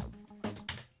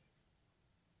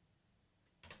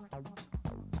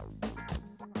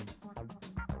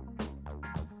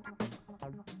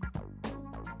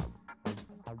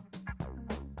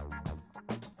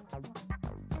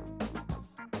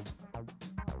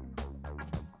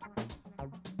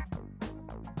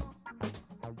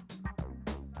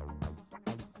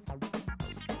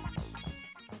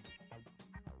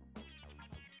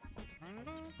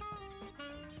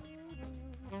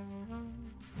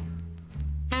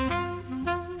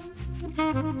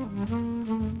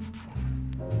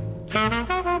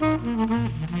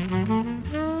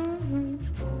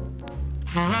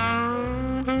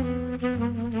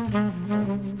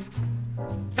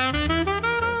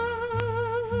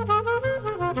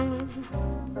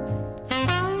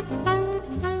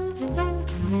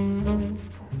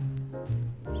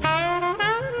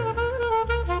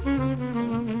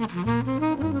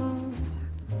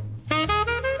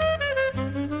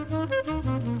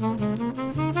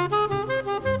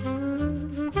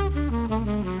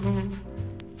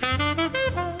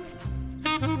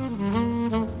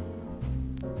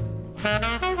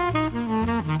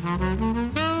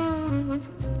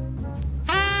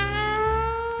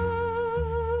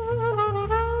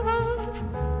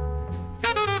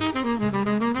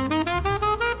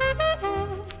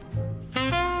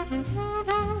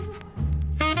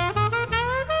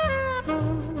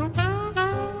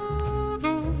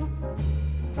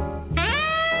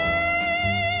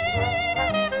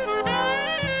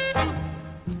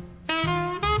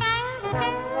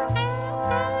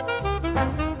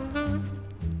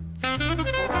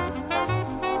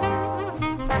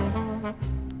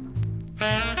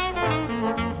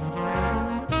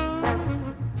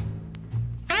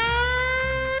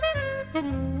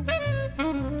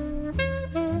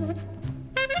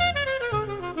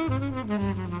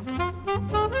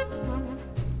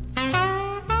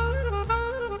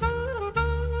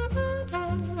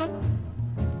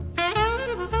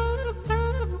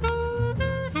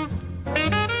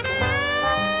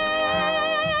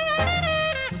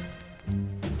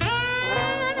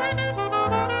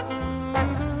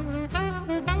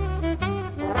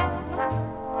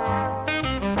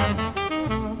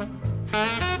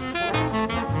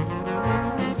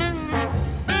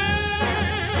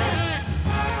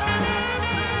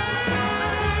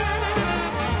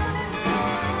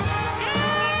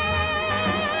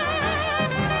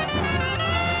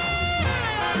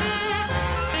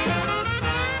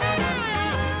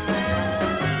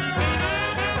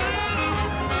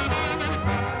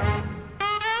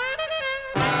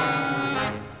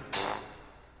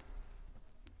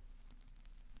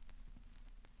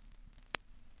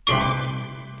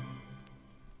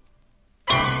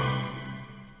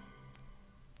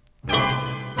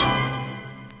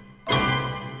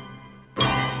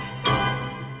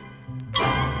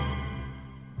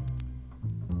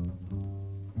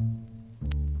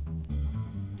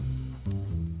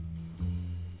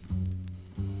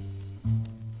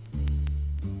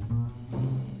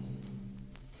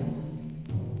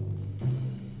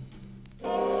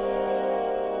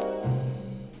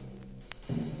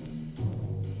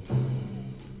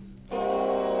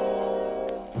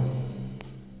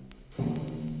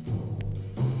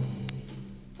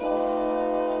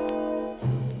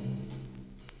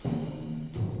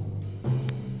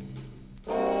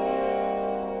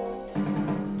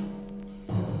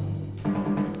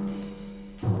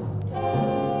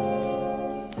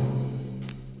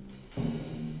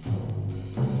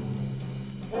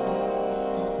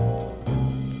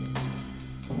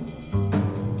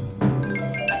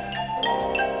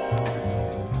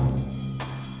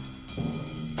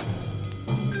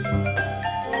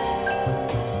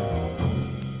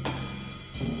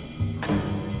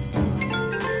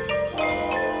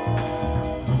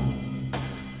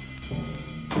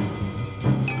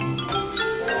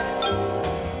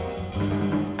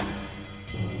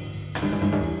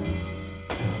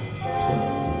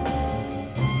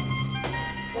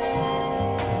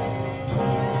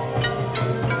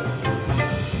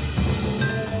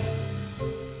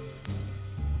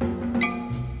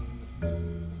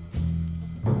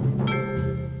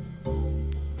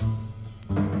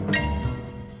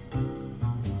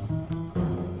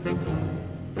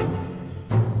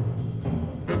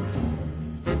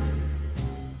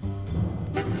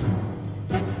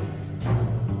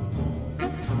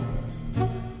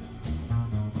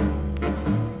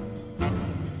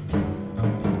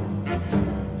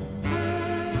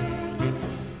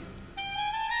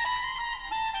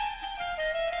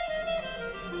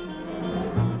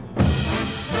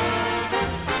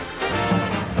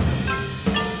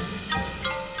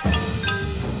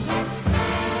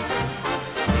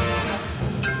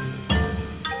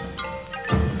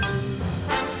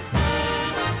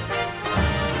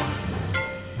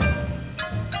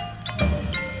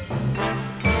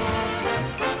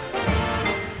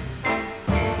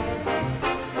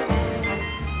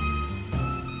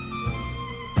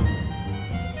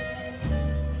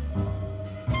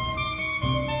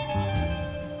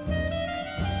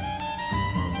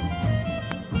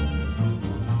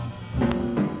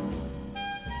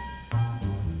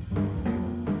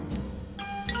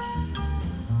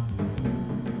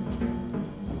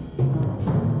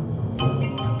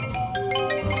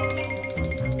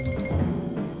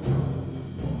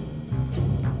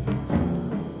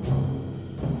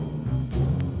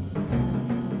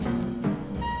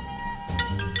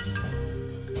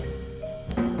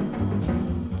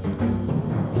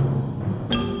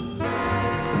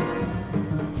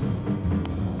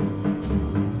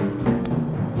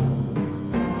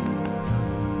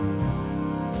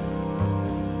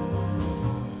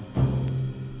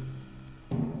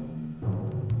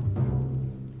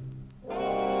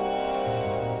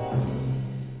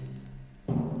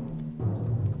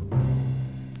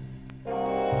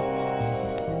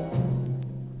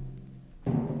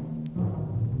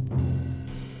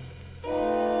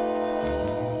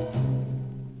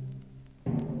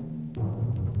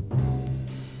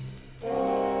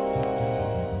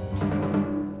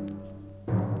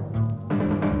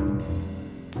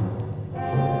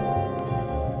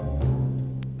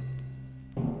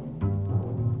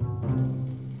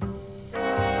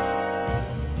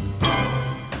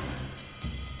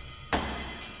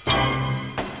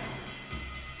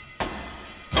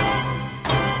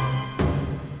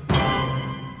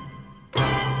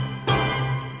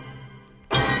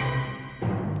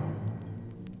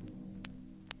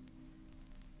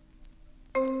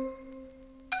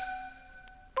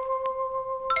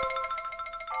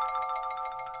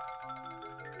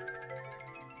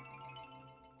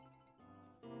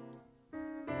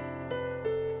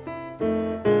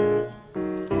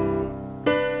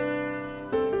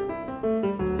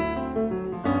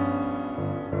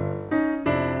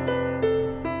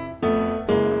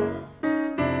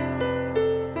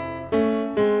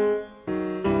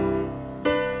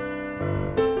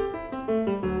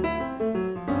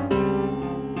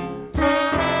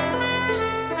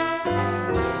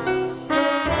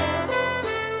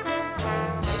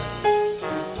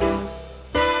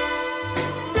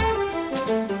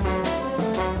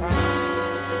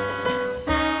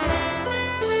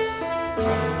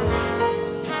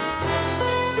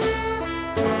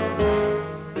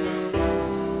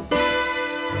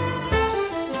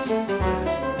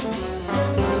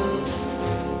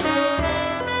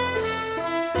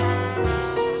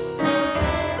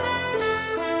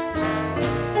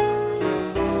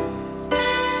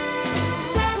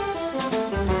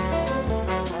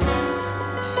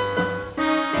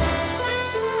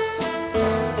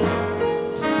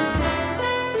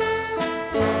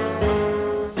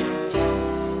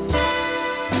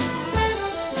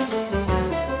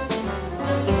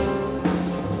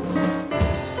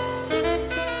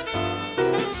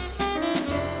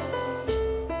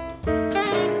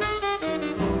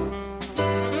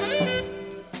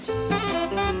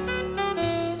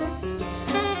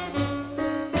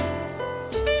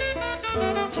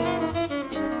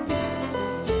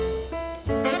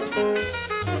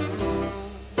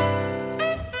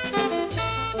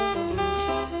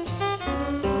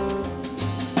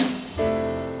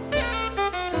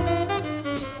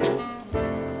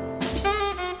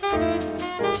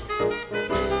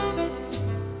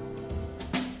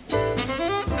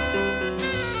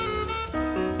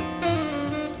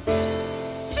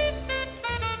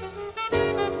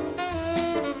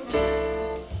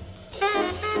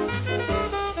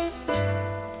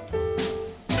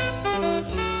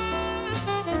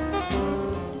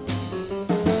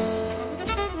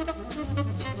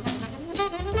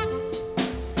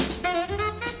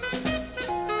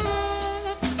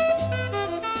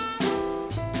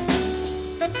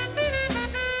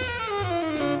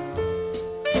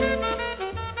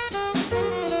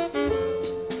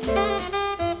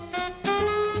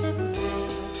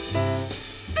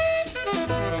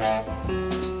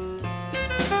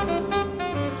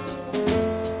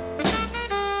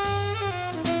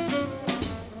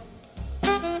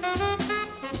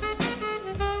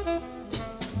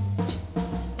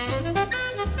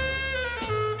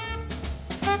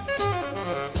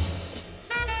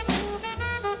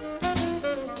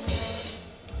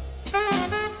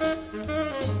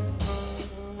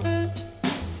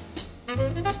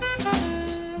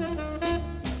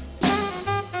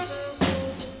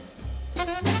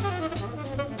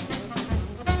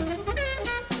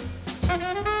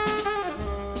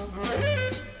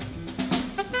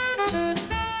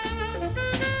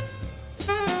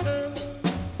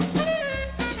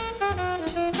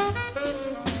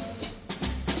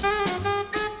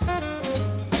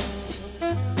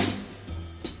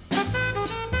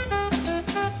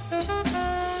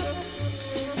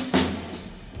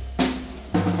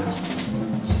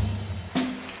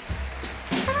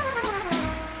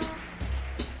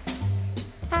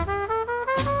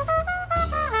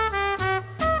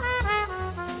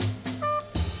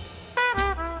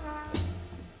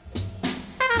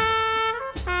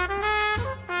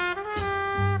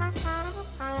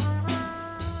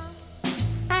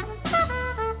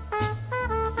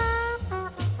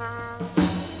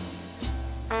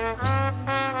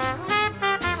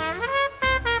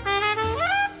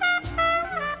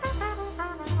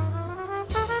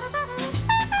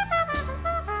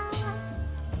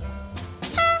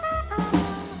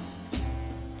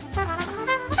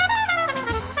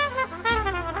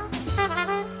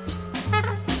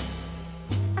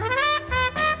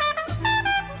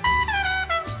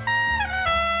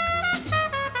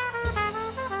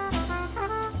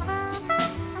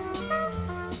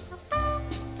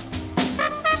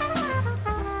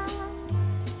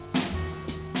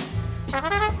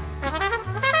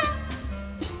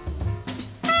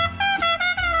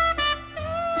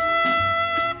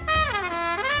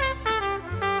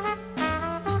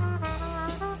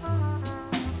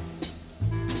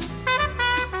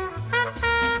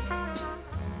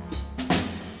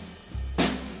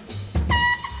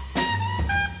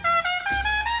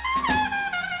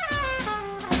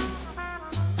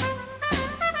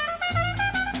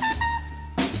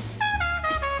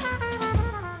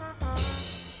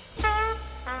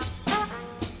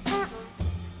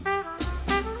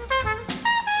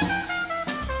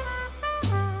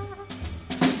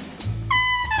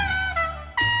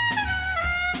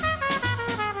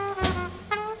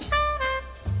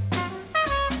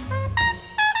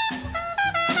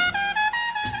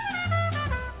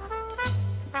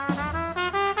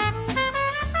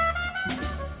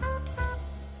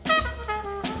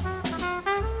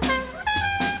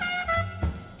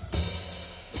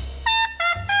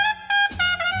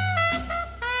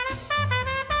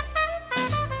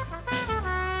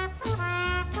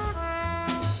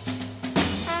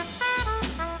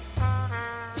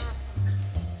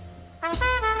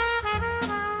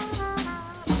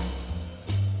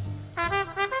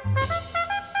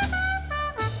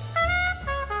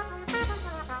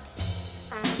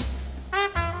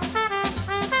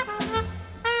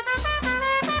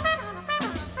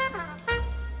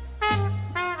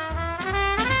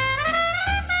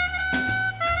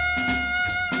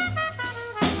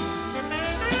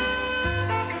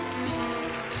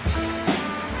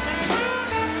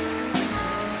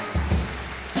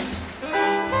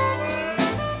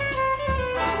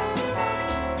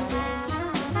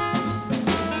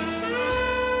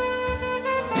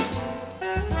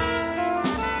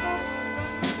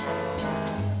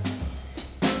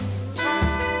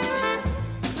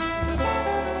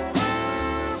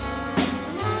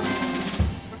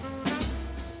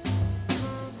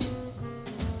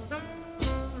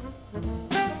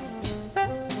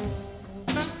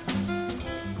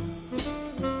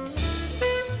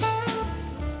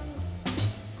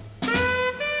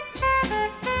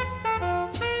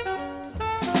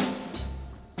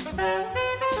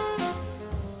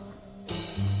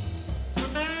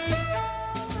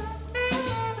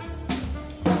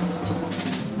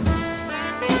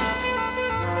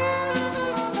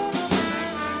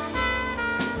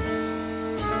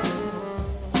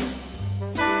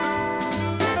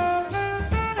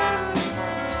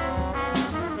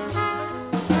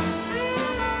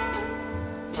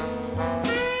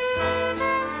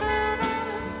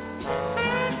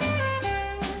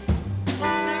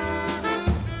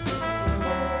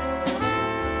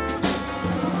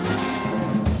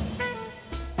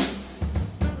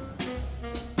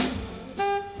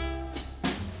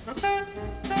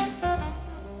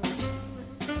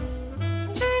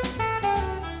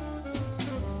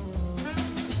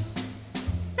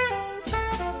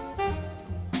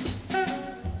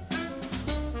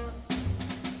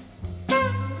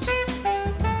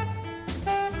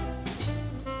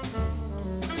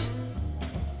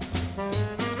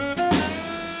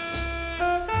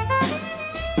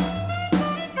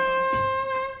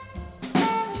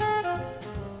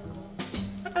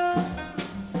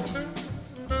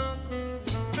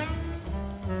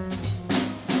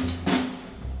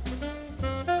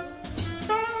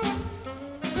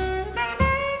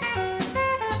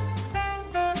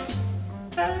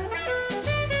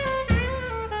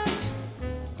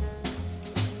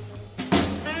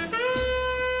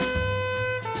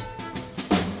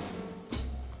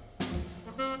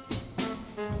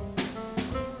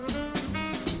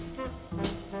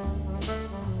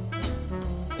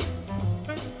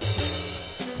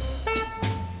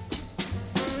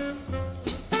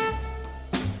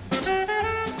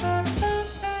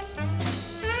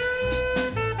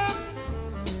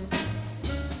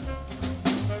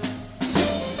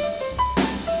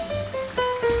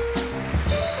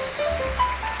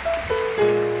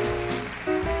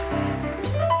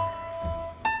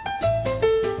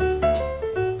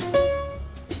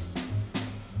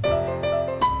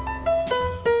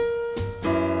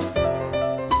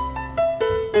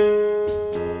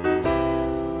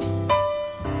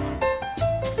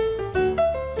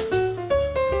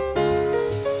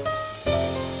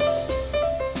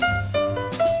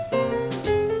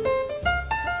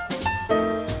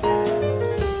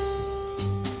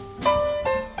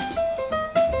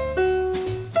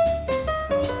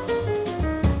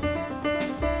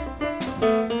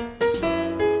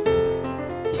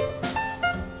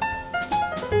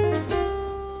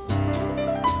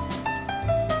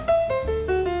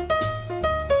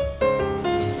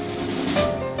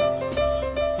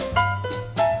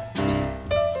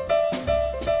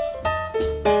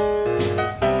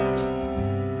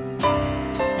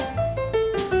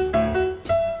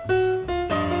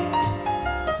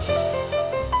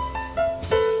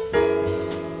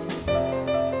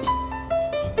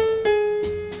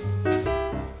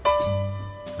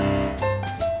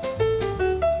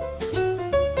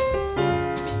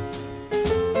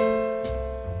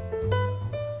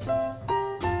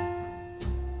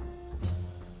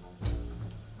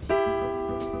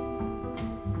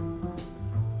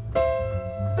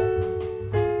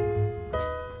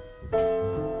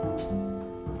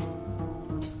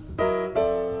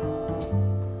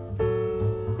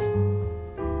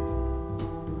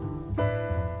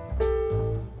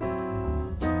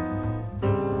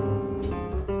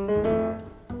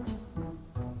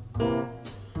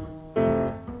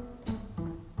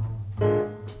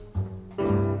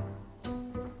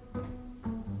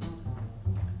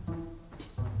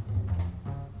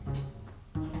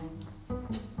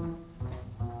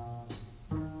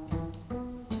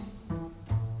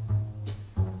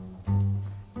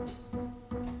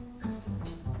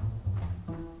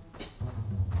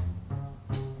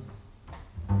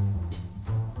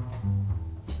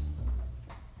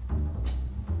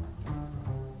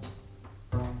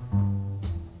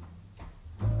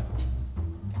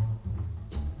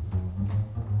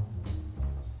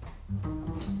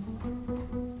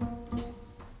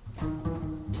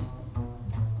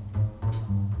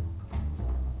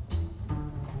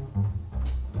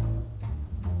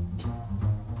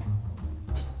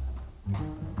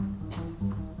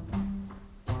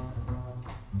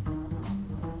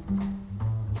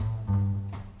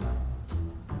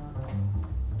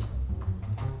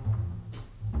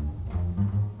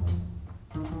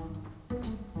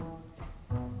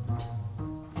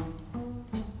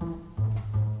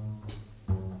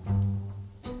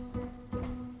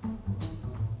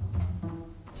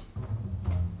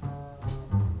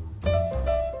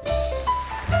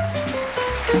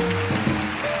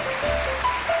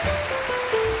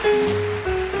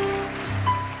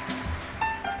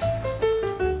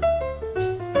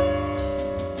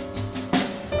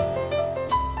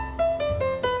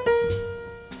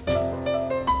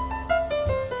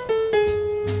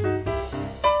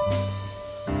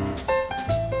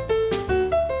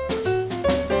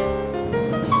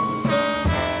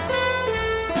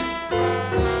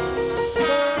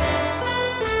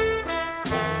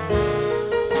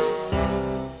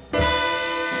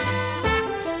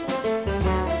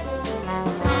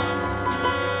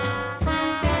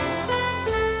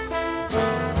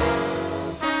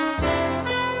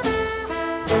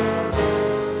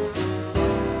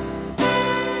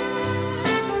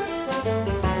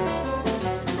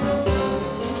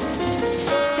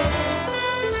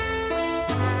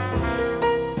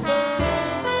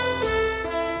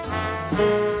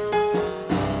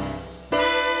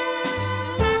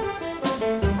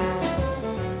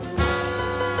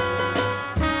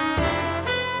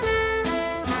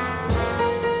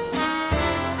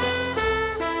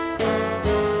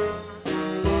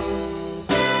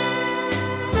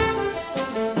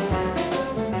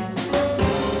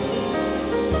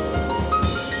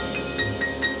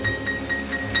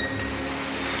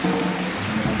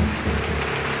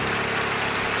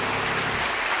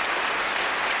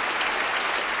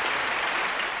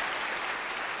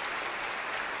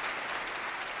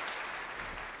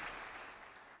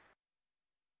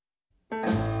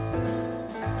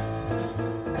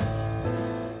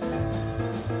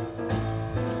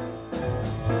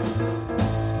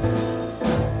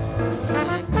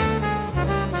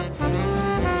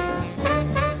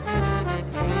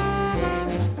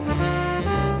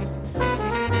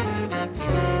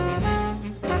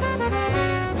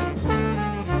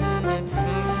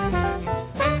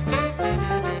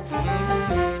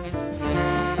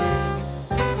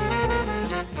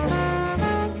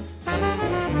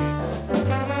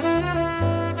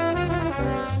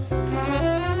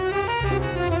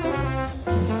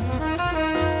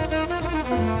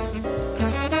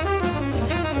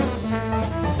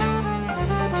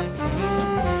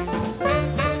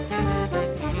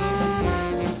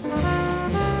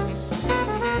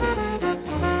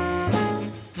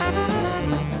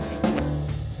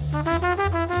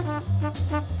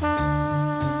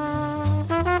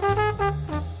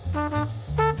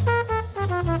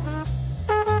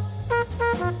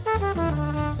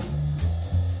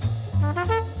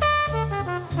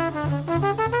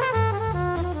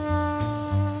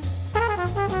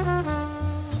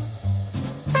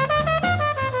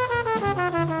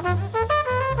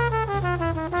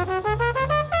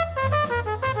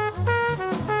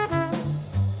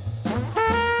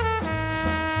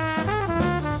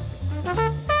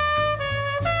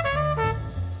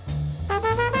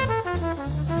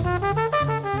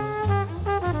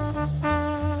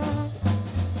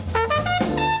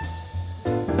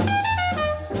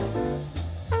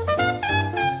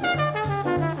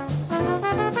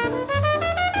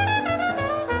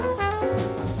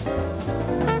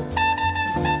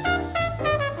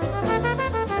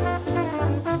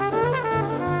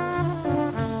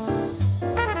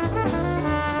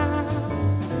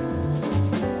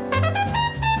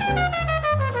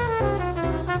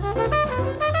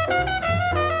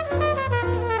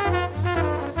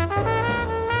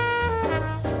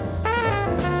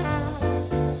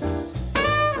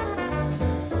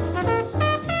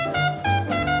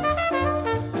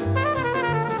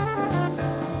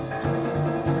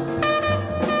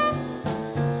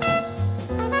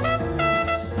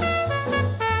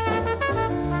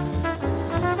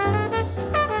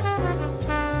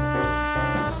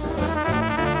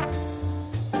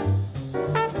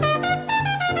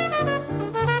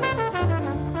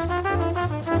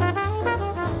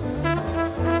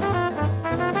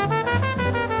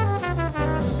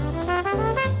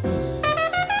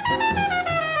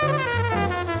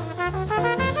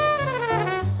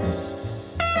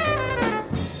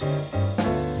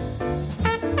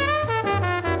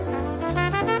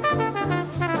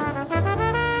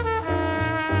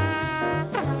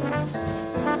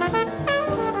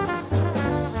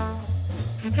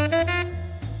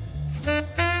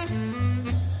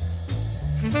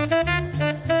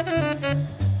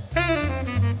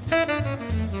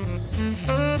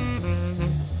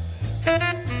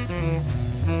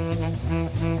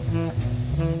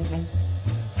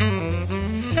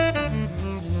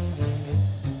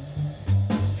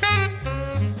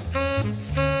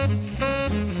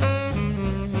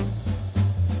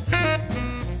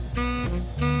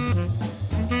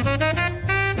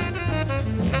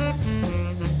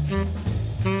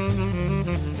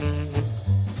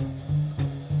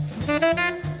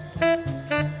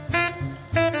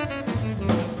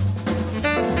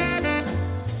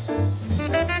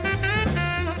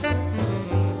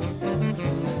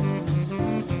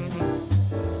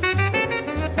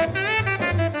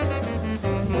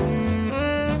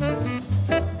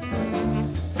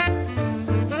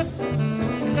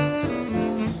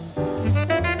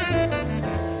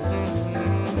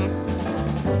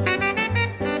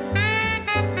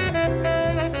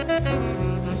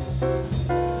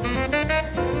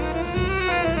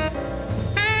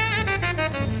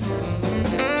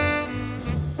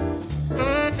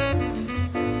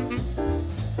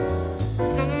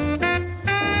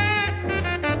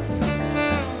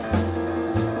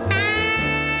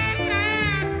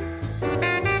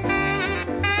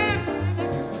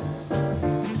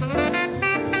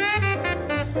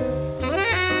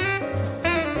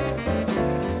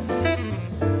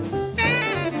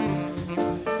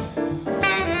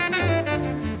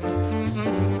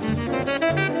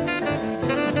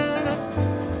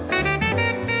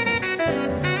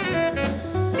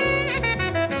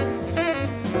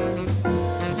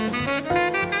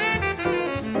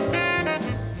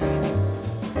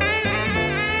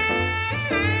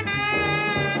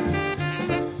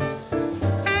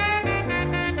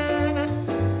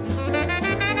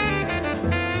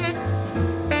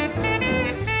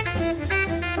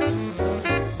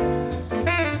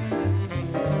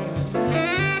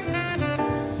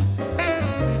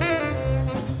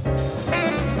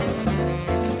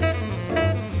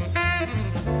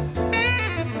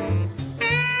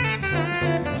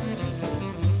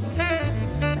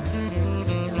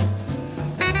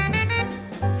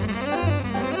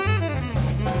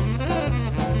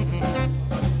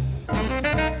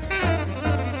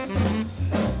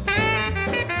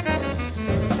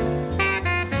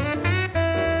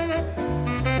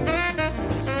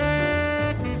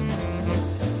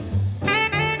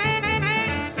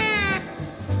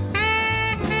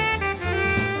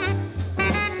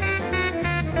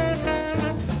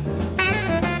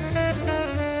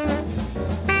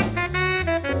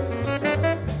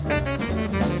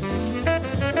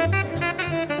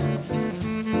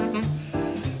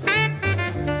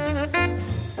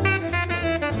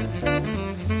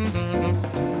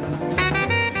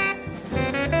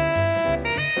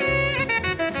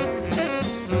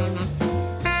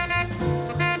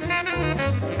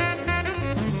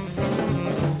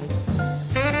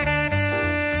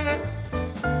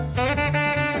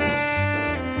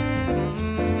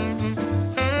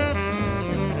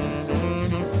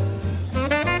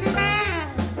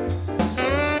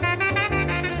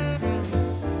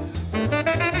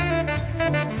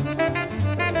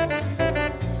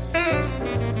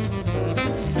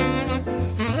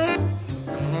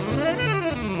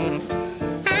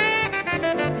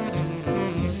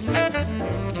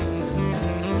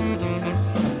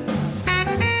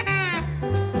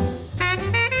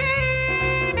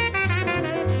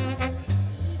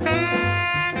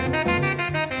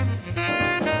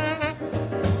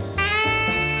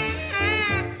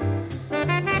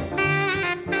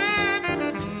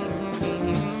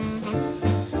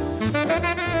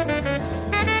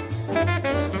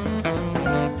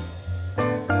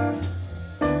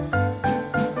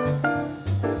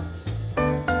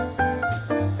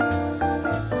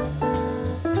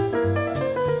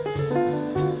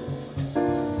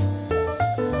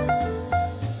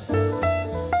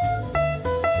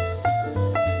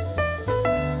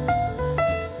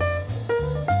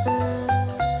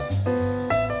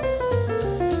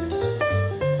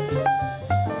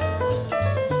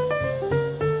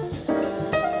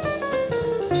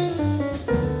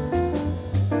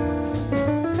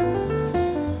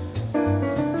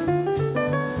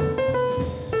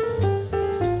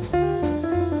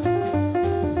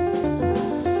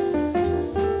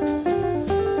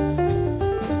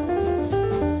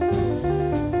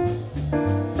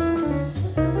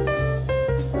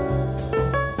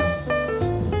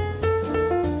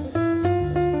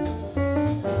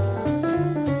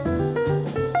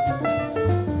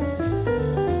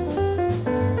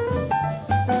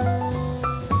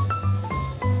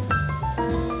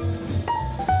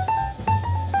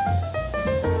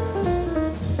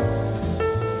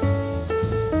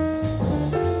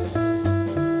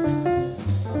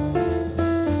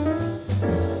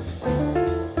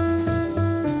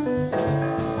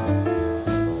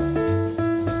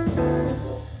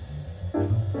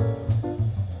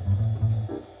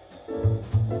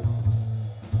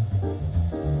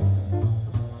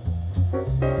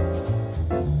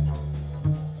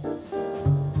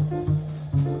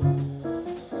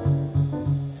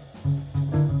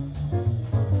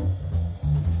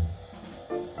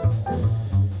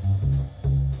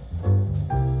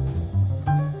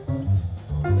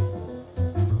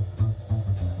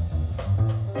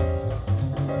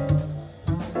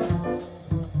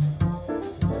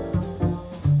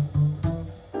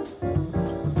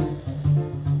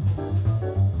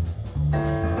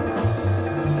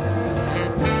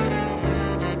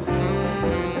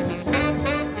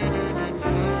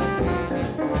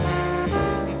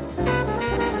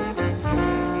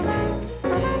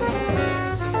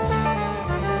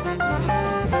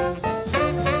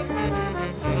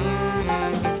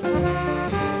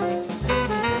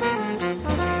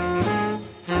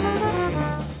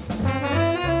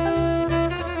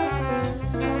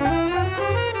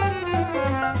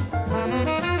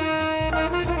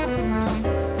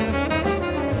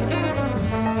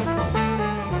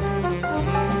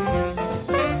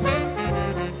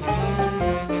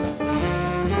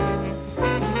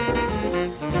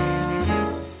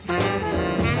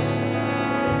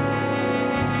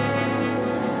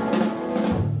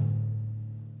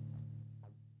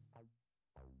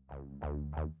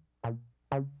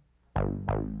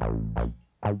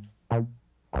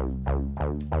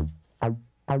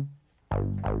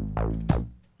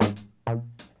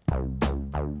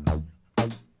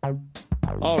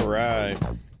 All right.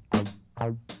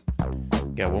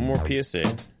 Got one more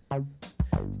PSA.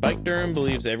 Bike Durham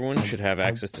believes everyone should have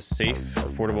access to safe,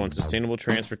 affordable, and sustainable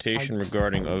transportation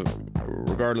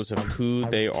regardless of who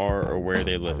they are or where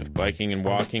they live. Biking and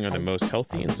walking are the most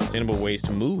healthy and sustainable ways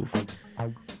to move.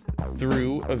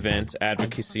 Through events,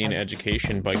 advocacy, and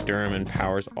education, Bike Durham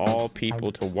empowers all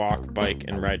people to walk, bike,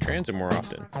 and ride transit more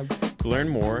often. To learn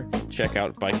more, check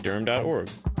out bikedurham.org.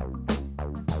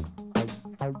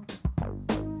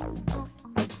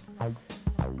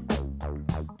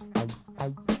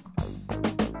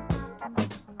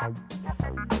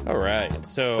 All right,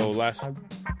 so last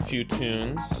few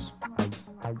tunes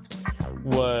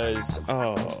was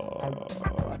I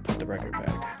put the record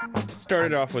back.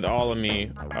 Started off with All of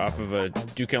Me off of a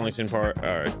Duke Ellington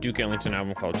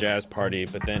album called Jazz Party,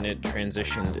 but then it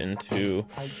transitioned into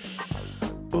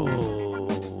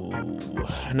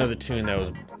another tune that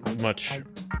was much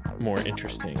more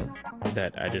interesting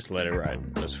that I just let it ride.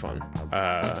 It was fun.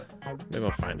 Maybe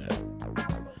I'll find it.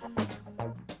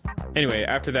 Anyway,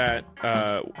 after that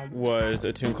was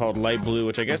a tune called Light Blue,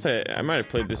 which I guess I might have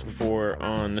played this before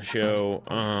on the show,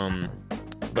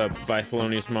 but by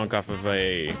Thelonious Monk off of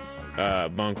a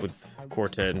Monk with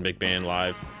Quartet and Big Band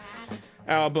Live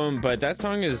album. But that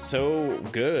song is so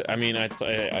good. I mean, I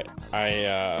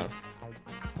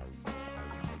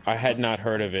had not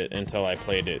heard of it until I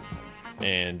played it,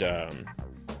 and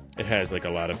it has like a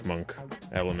lot of Monk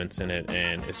elements in it,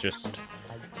 and it's just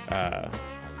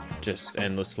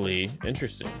endlessly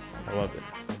interesting. I love it.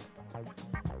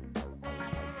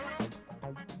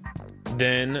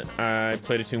 Then I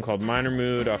played a tune called Minor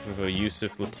Mood off of a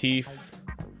Yusuf Lateef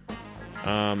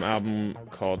album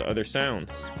called Other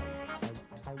Sounds.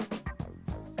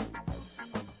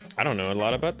 I don't know a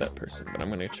lot about that person, but I'm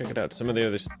going to check it out. Some of the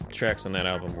other tracks on that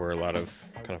album were a lot of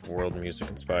kind of world music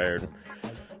inspired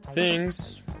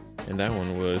things, and that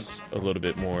one was a little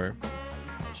bit more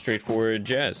straightforward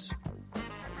jazz.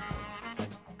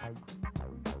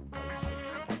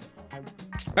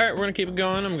 All right, we're going to keep it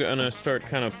going. I'm going to start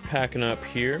kind of packing up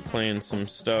here, playing some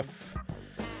stuff.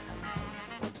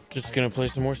 Just going to play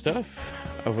some more stuff.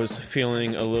 I was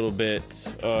feeling a little bit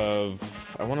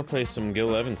of... I want to play some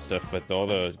Gil Evans stuff, but all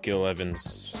the Gil Evans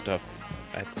stuff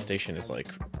at the station is like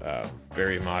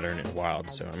very modern and wild.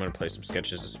 So I'm going to play some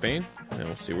Sketches of Spain, and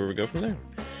we'll see where we go from there.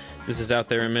 This is Out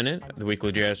There in a Minute, the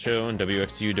weekly jazz show on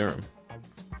WXTU Durham.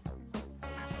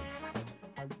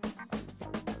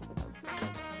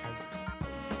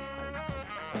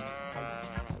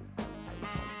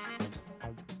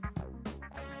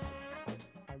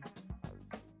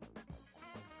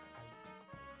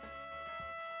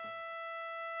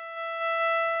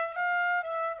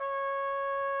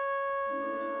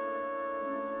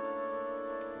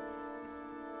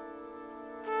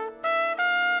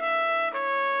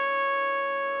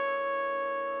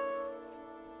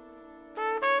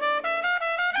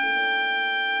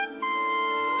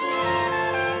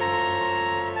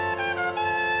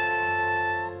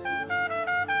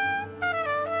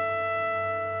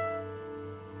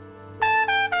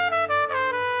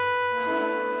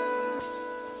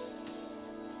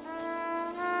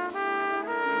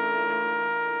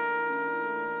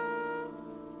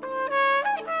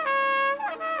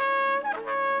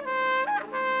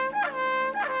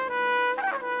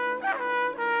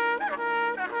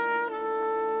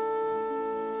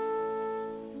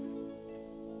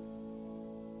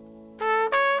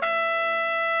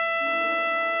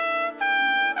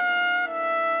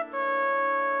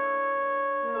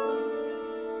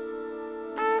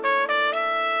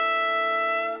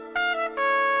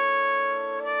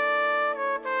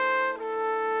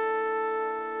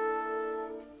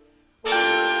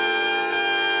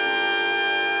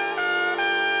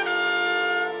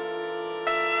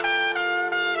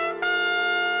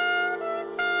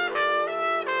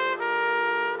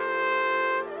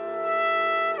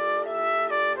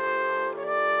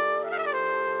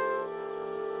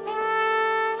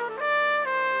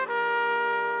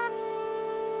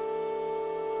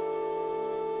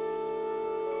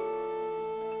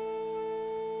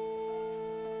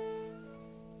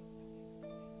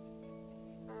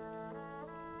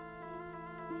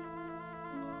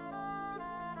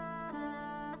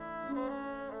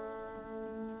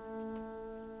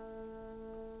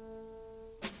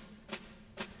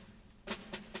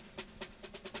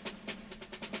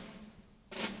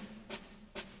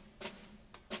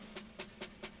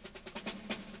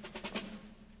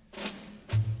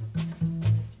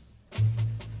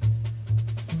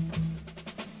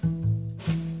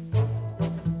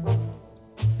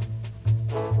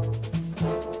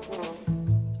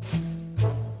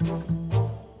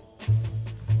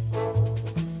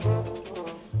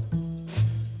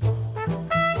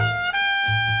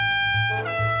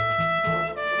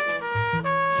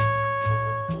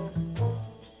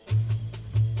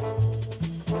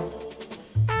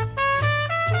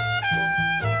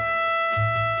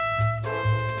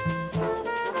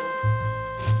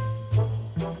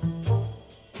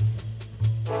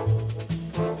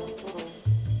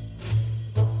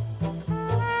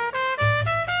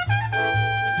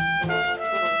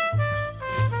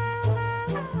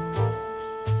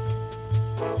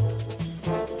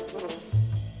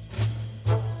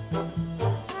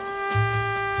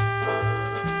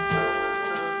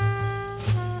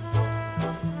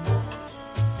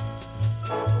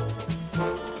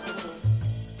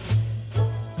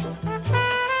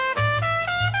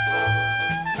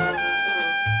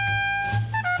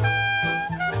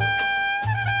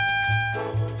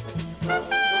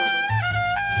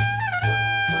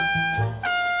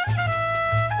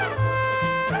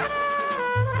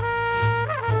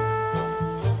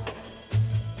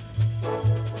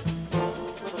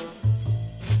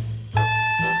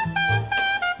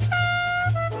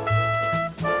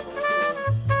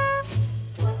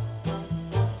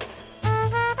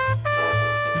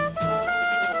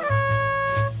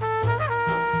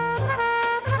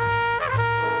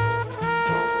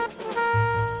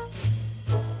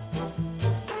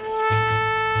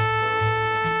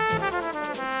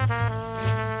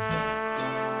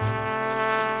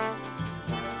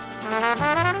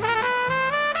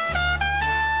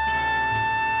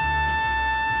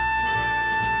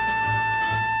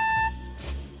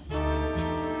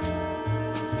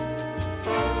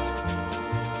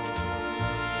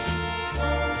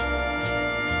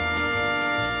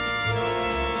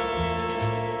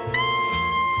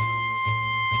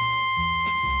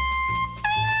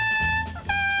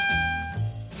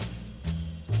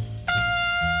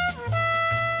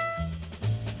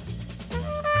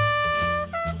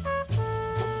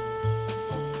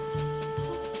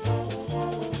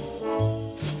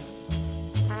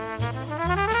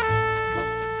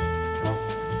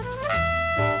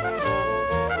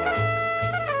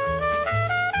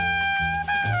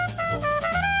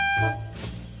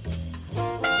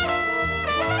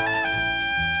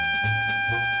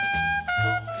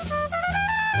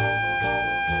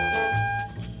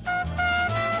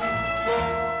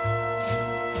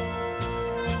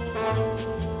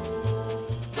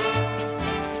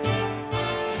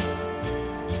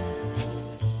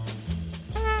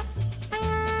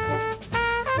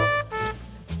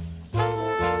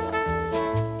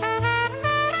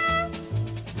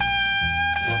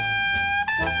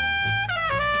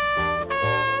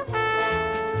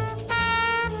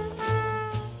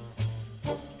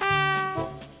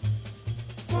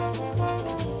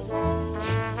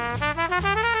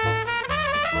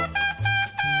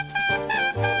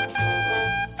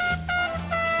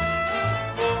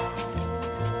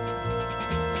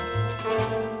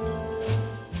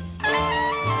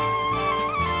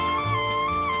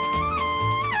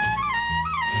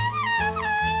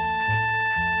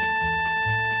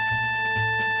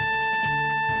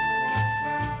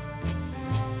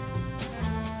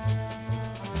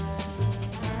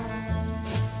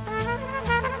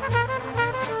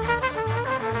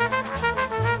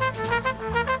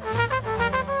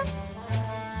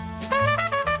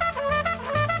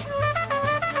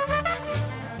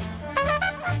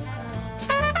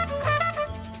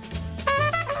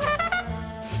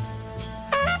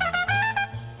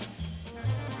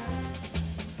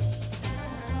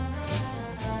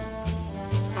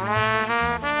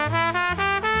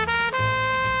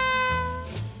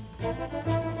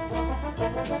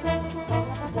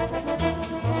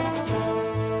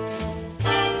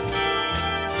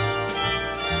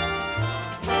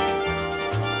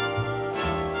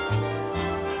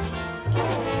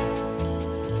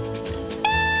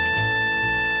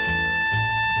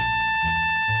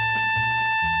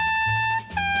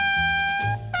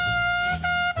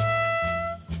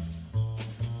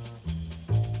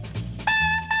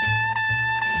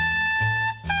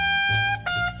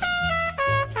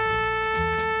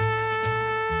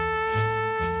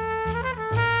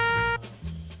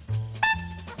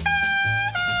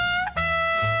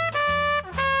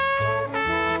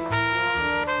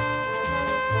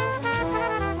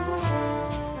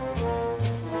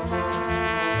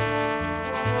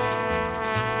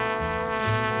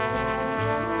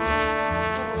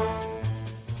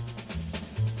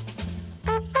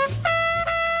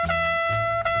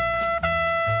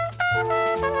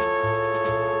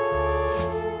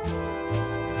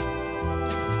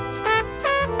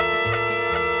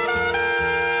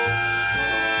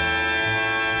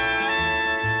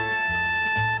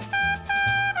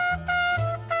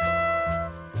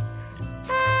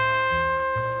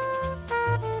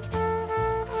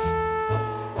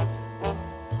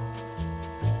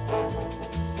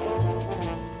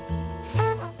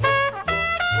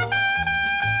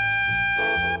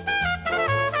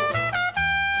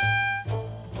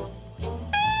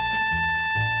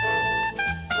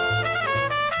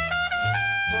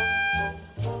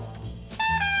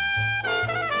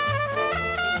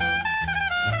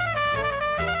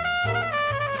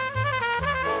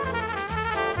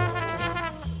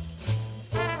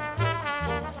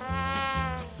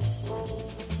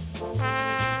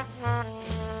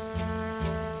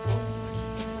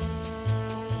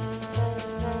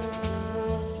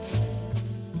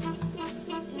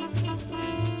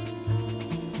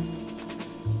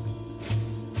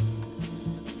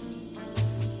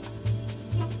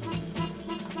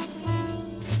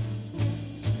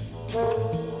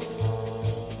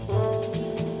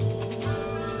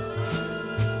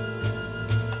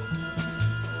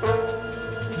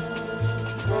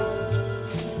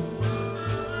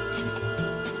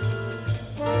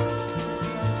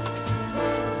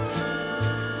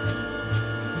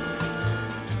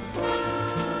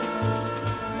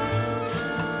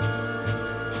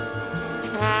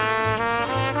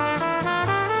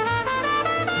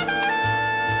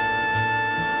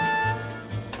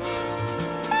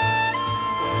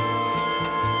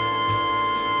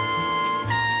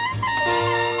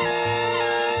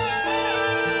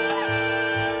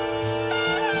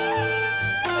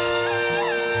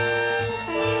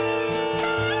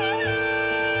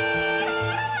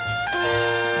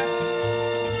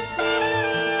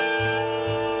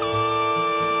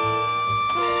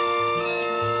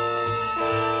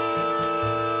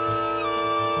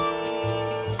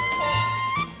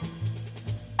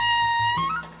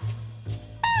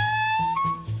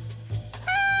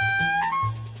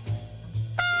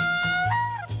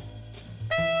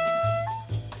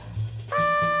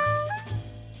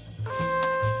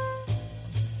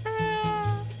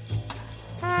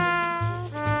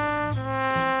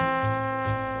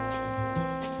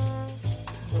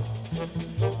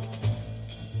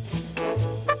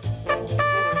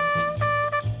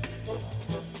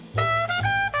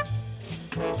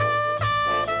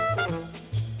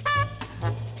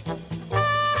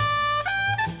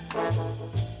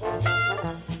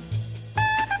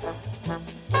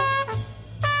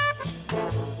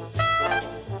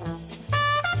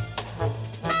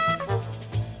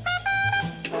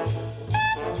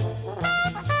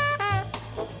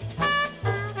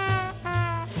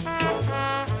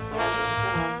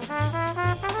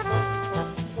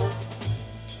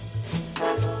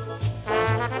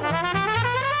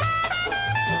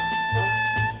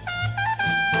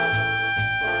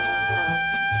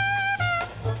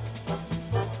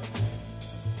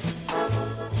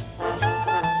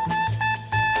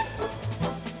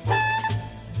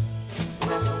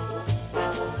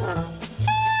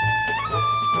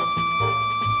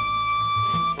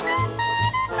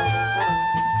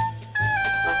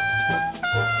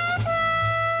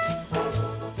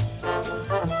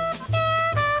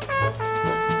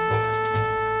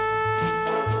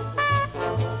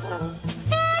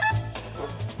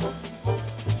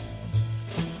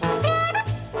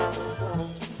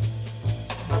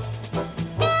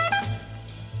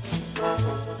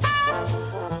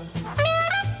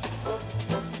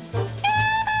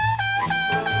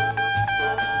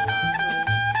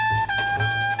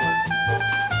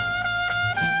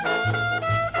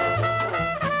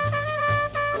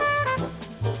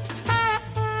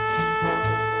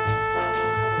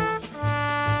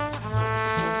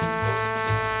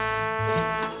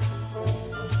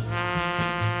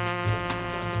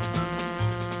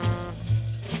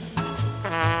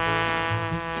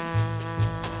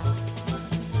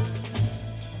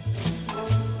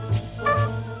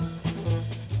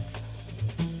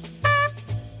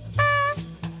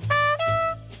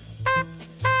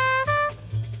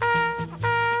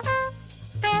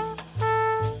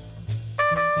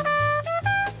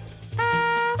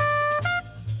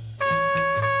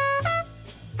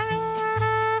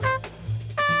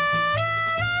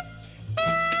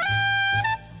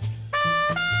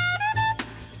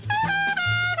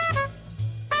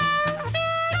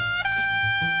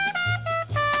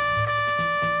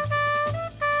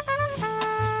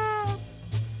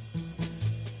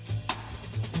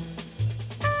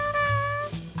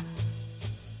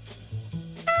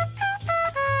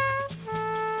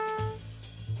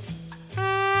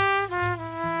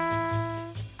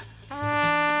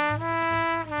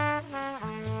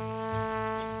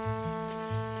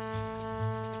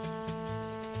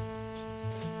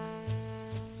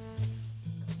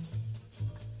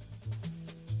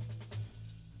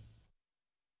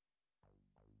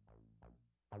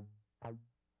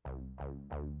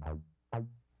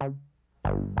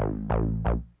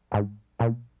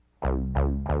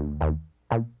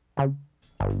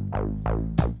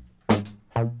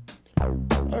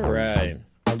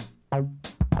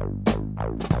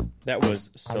 That was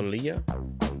Solia.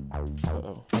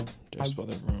 Uh-oh. Did I spell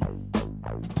that wrong?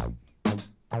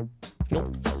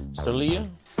 Nope. Solia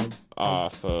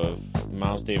off of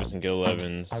Miles Davis and Gil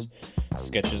Evans'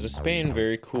 Sketches of Spain.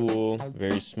 Very cool.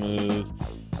 Very smooth.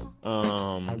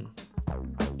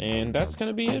 And that's going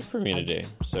to be it for me today.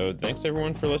 So thanks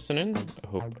everyone for listening. I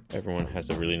hope everyone has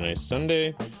a really nice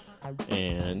Sunday.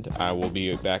 And I will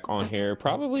be back on here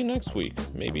probably next week.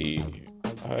 Maybe,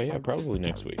 probably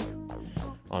next week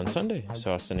on Sunday.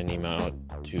 So I'll send an email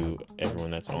out to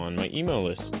everyone that's on my email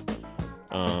list.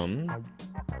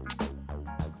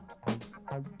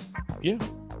 Yeah.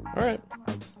 All right.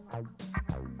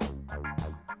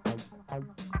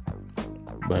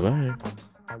 Bye-bye.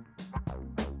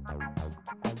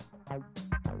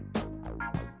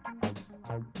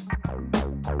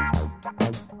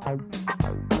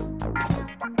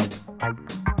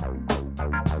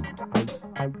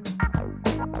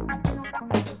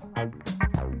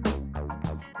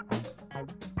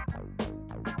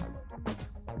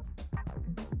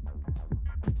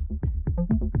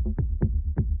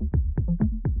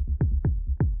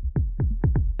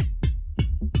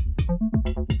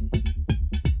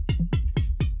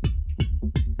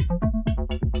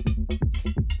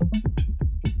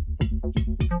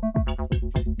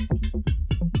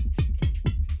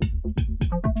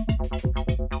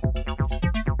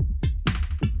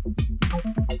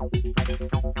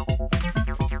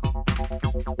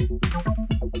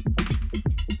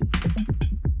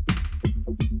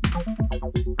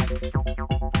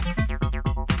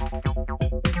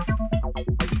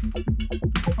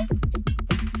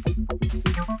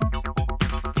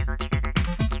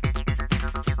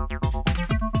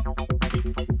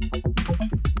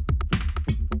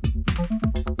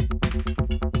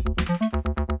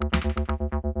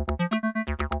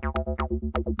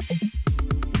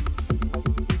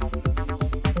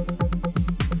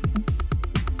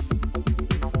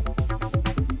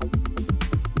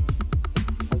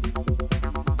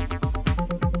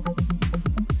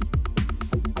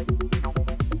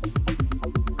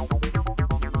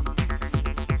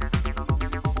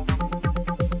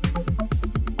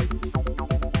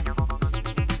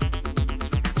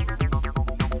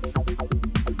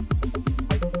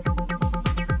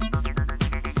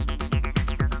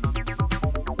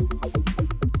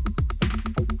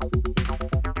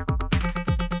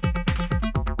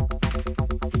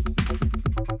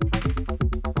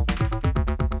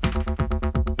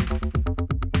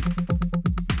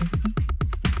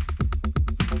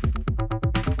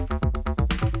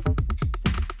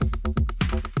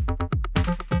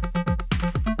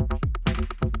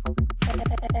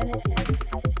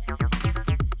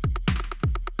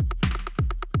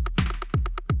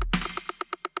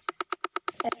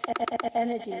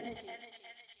 Energy.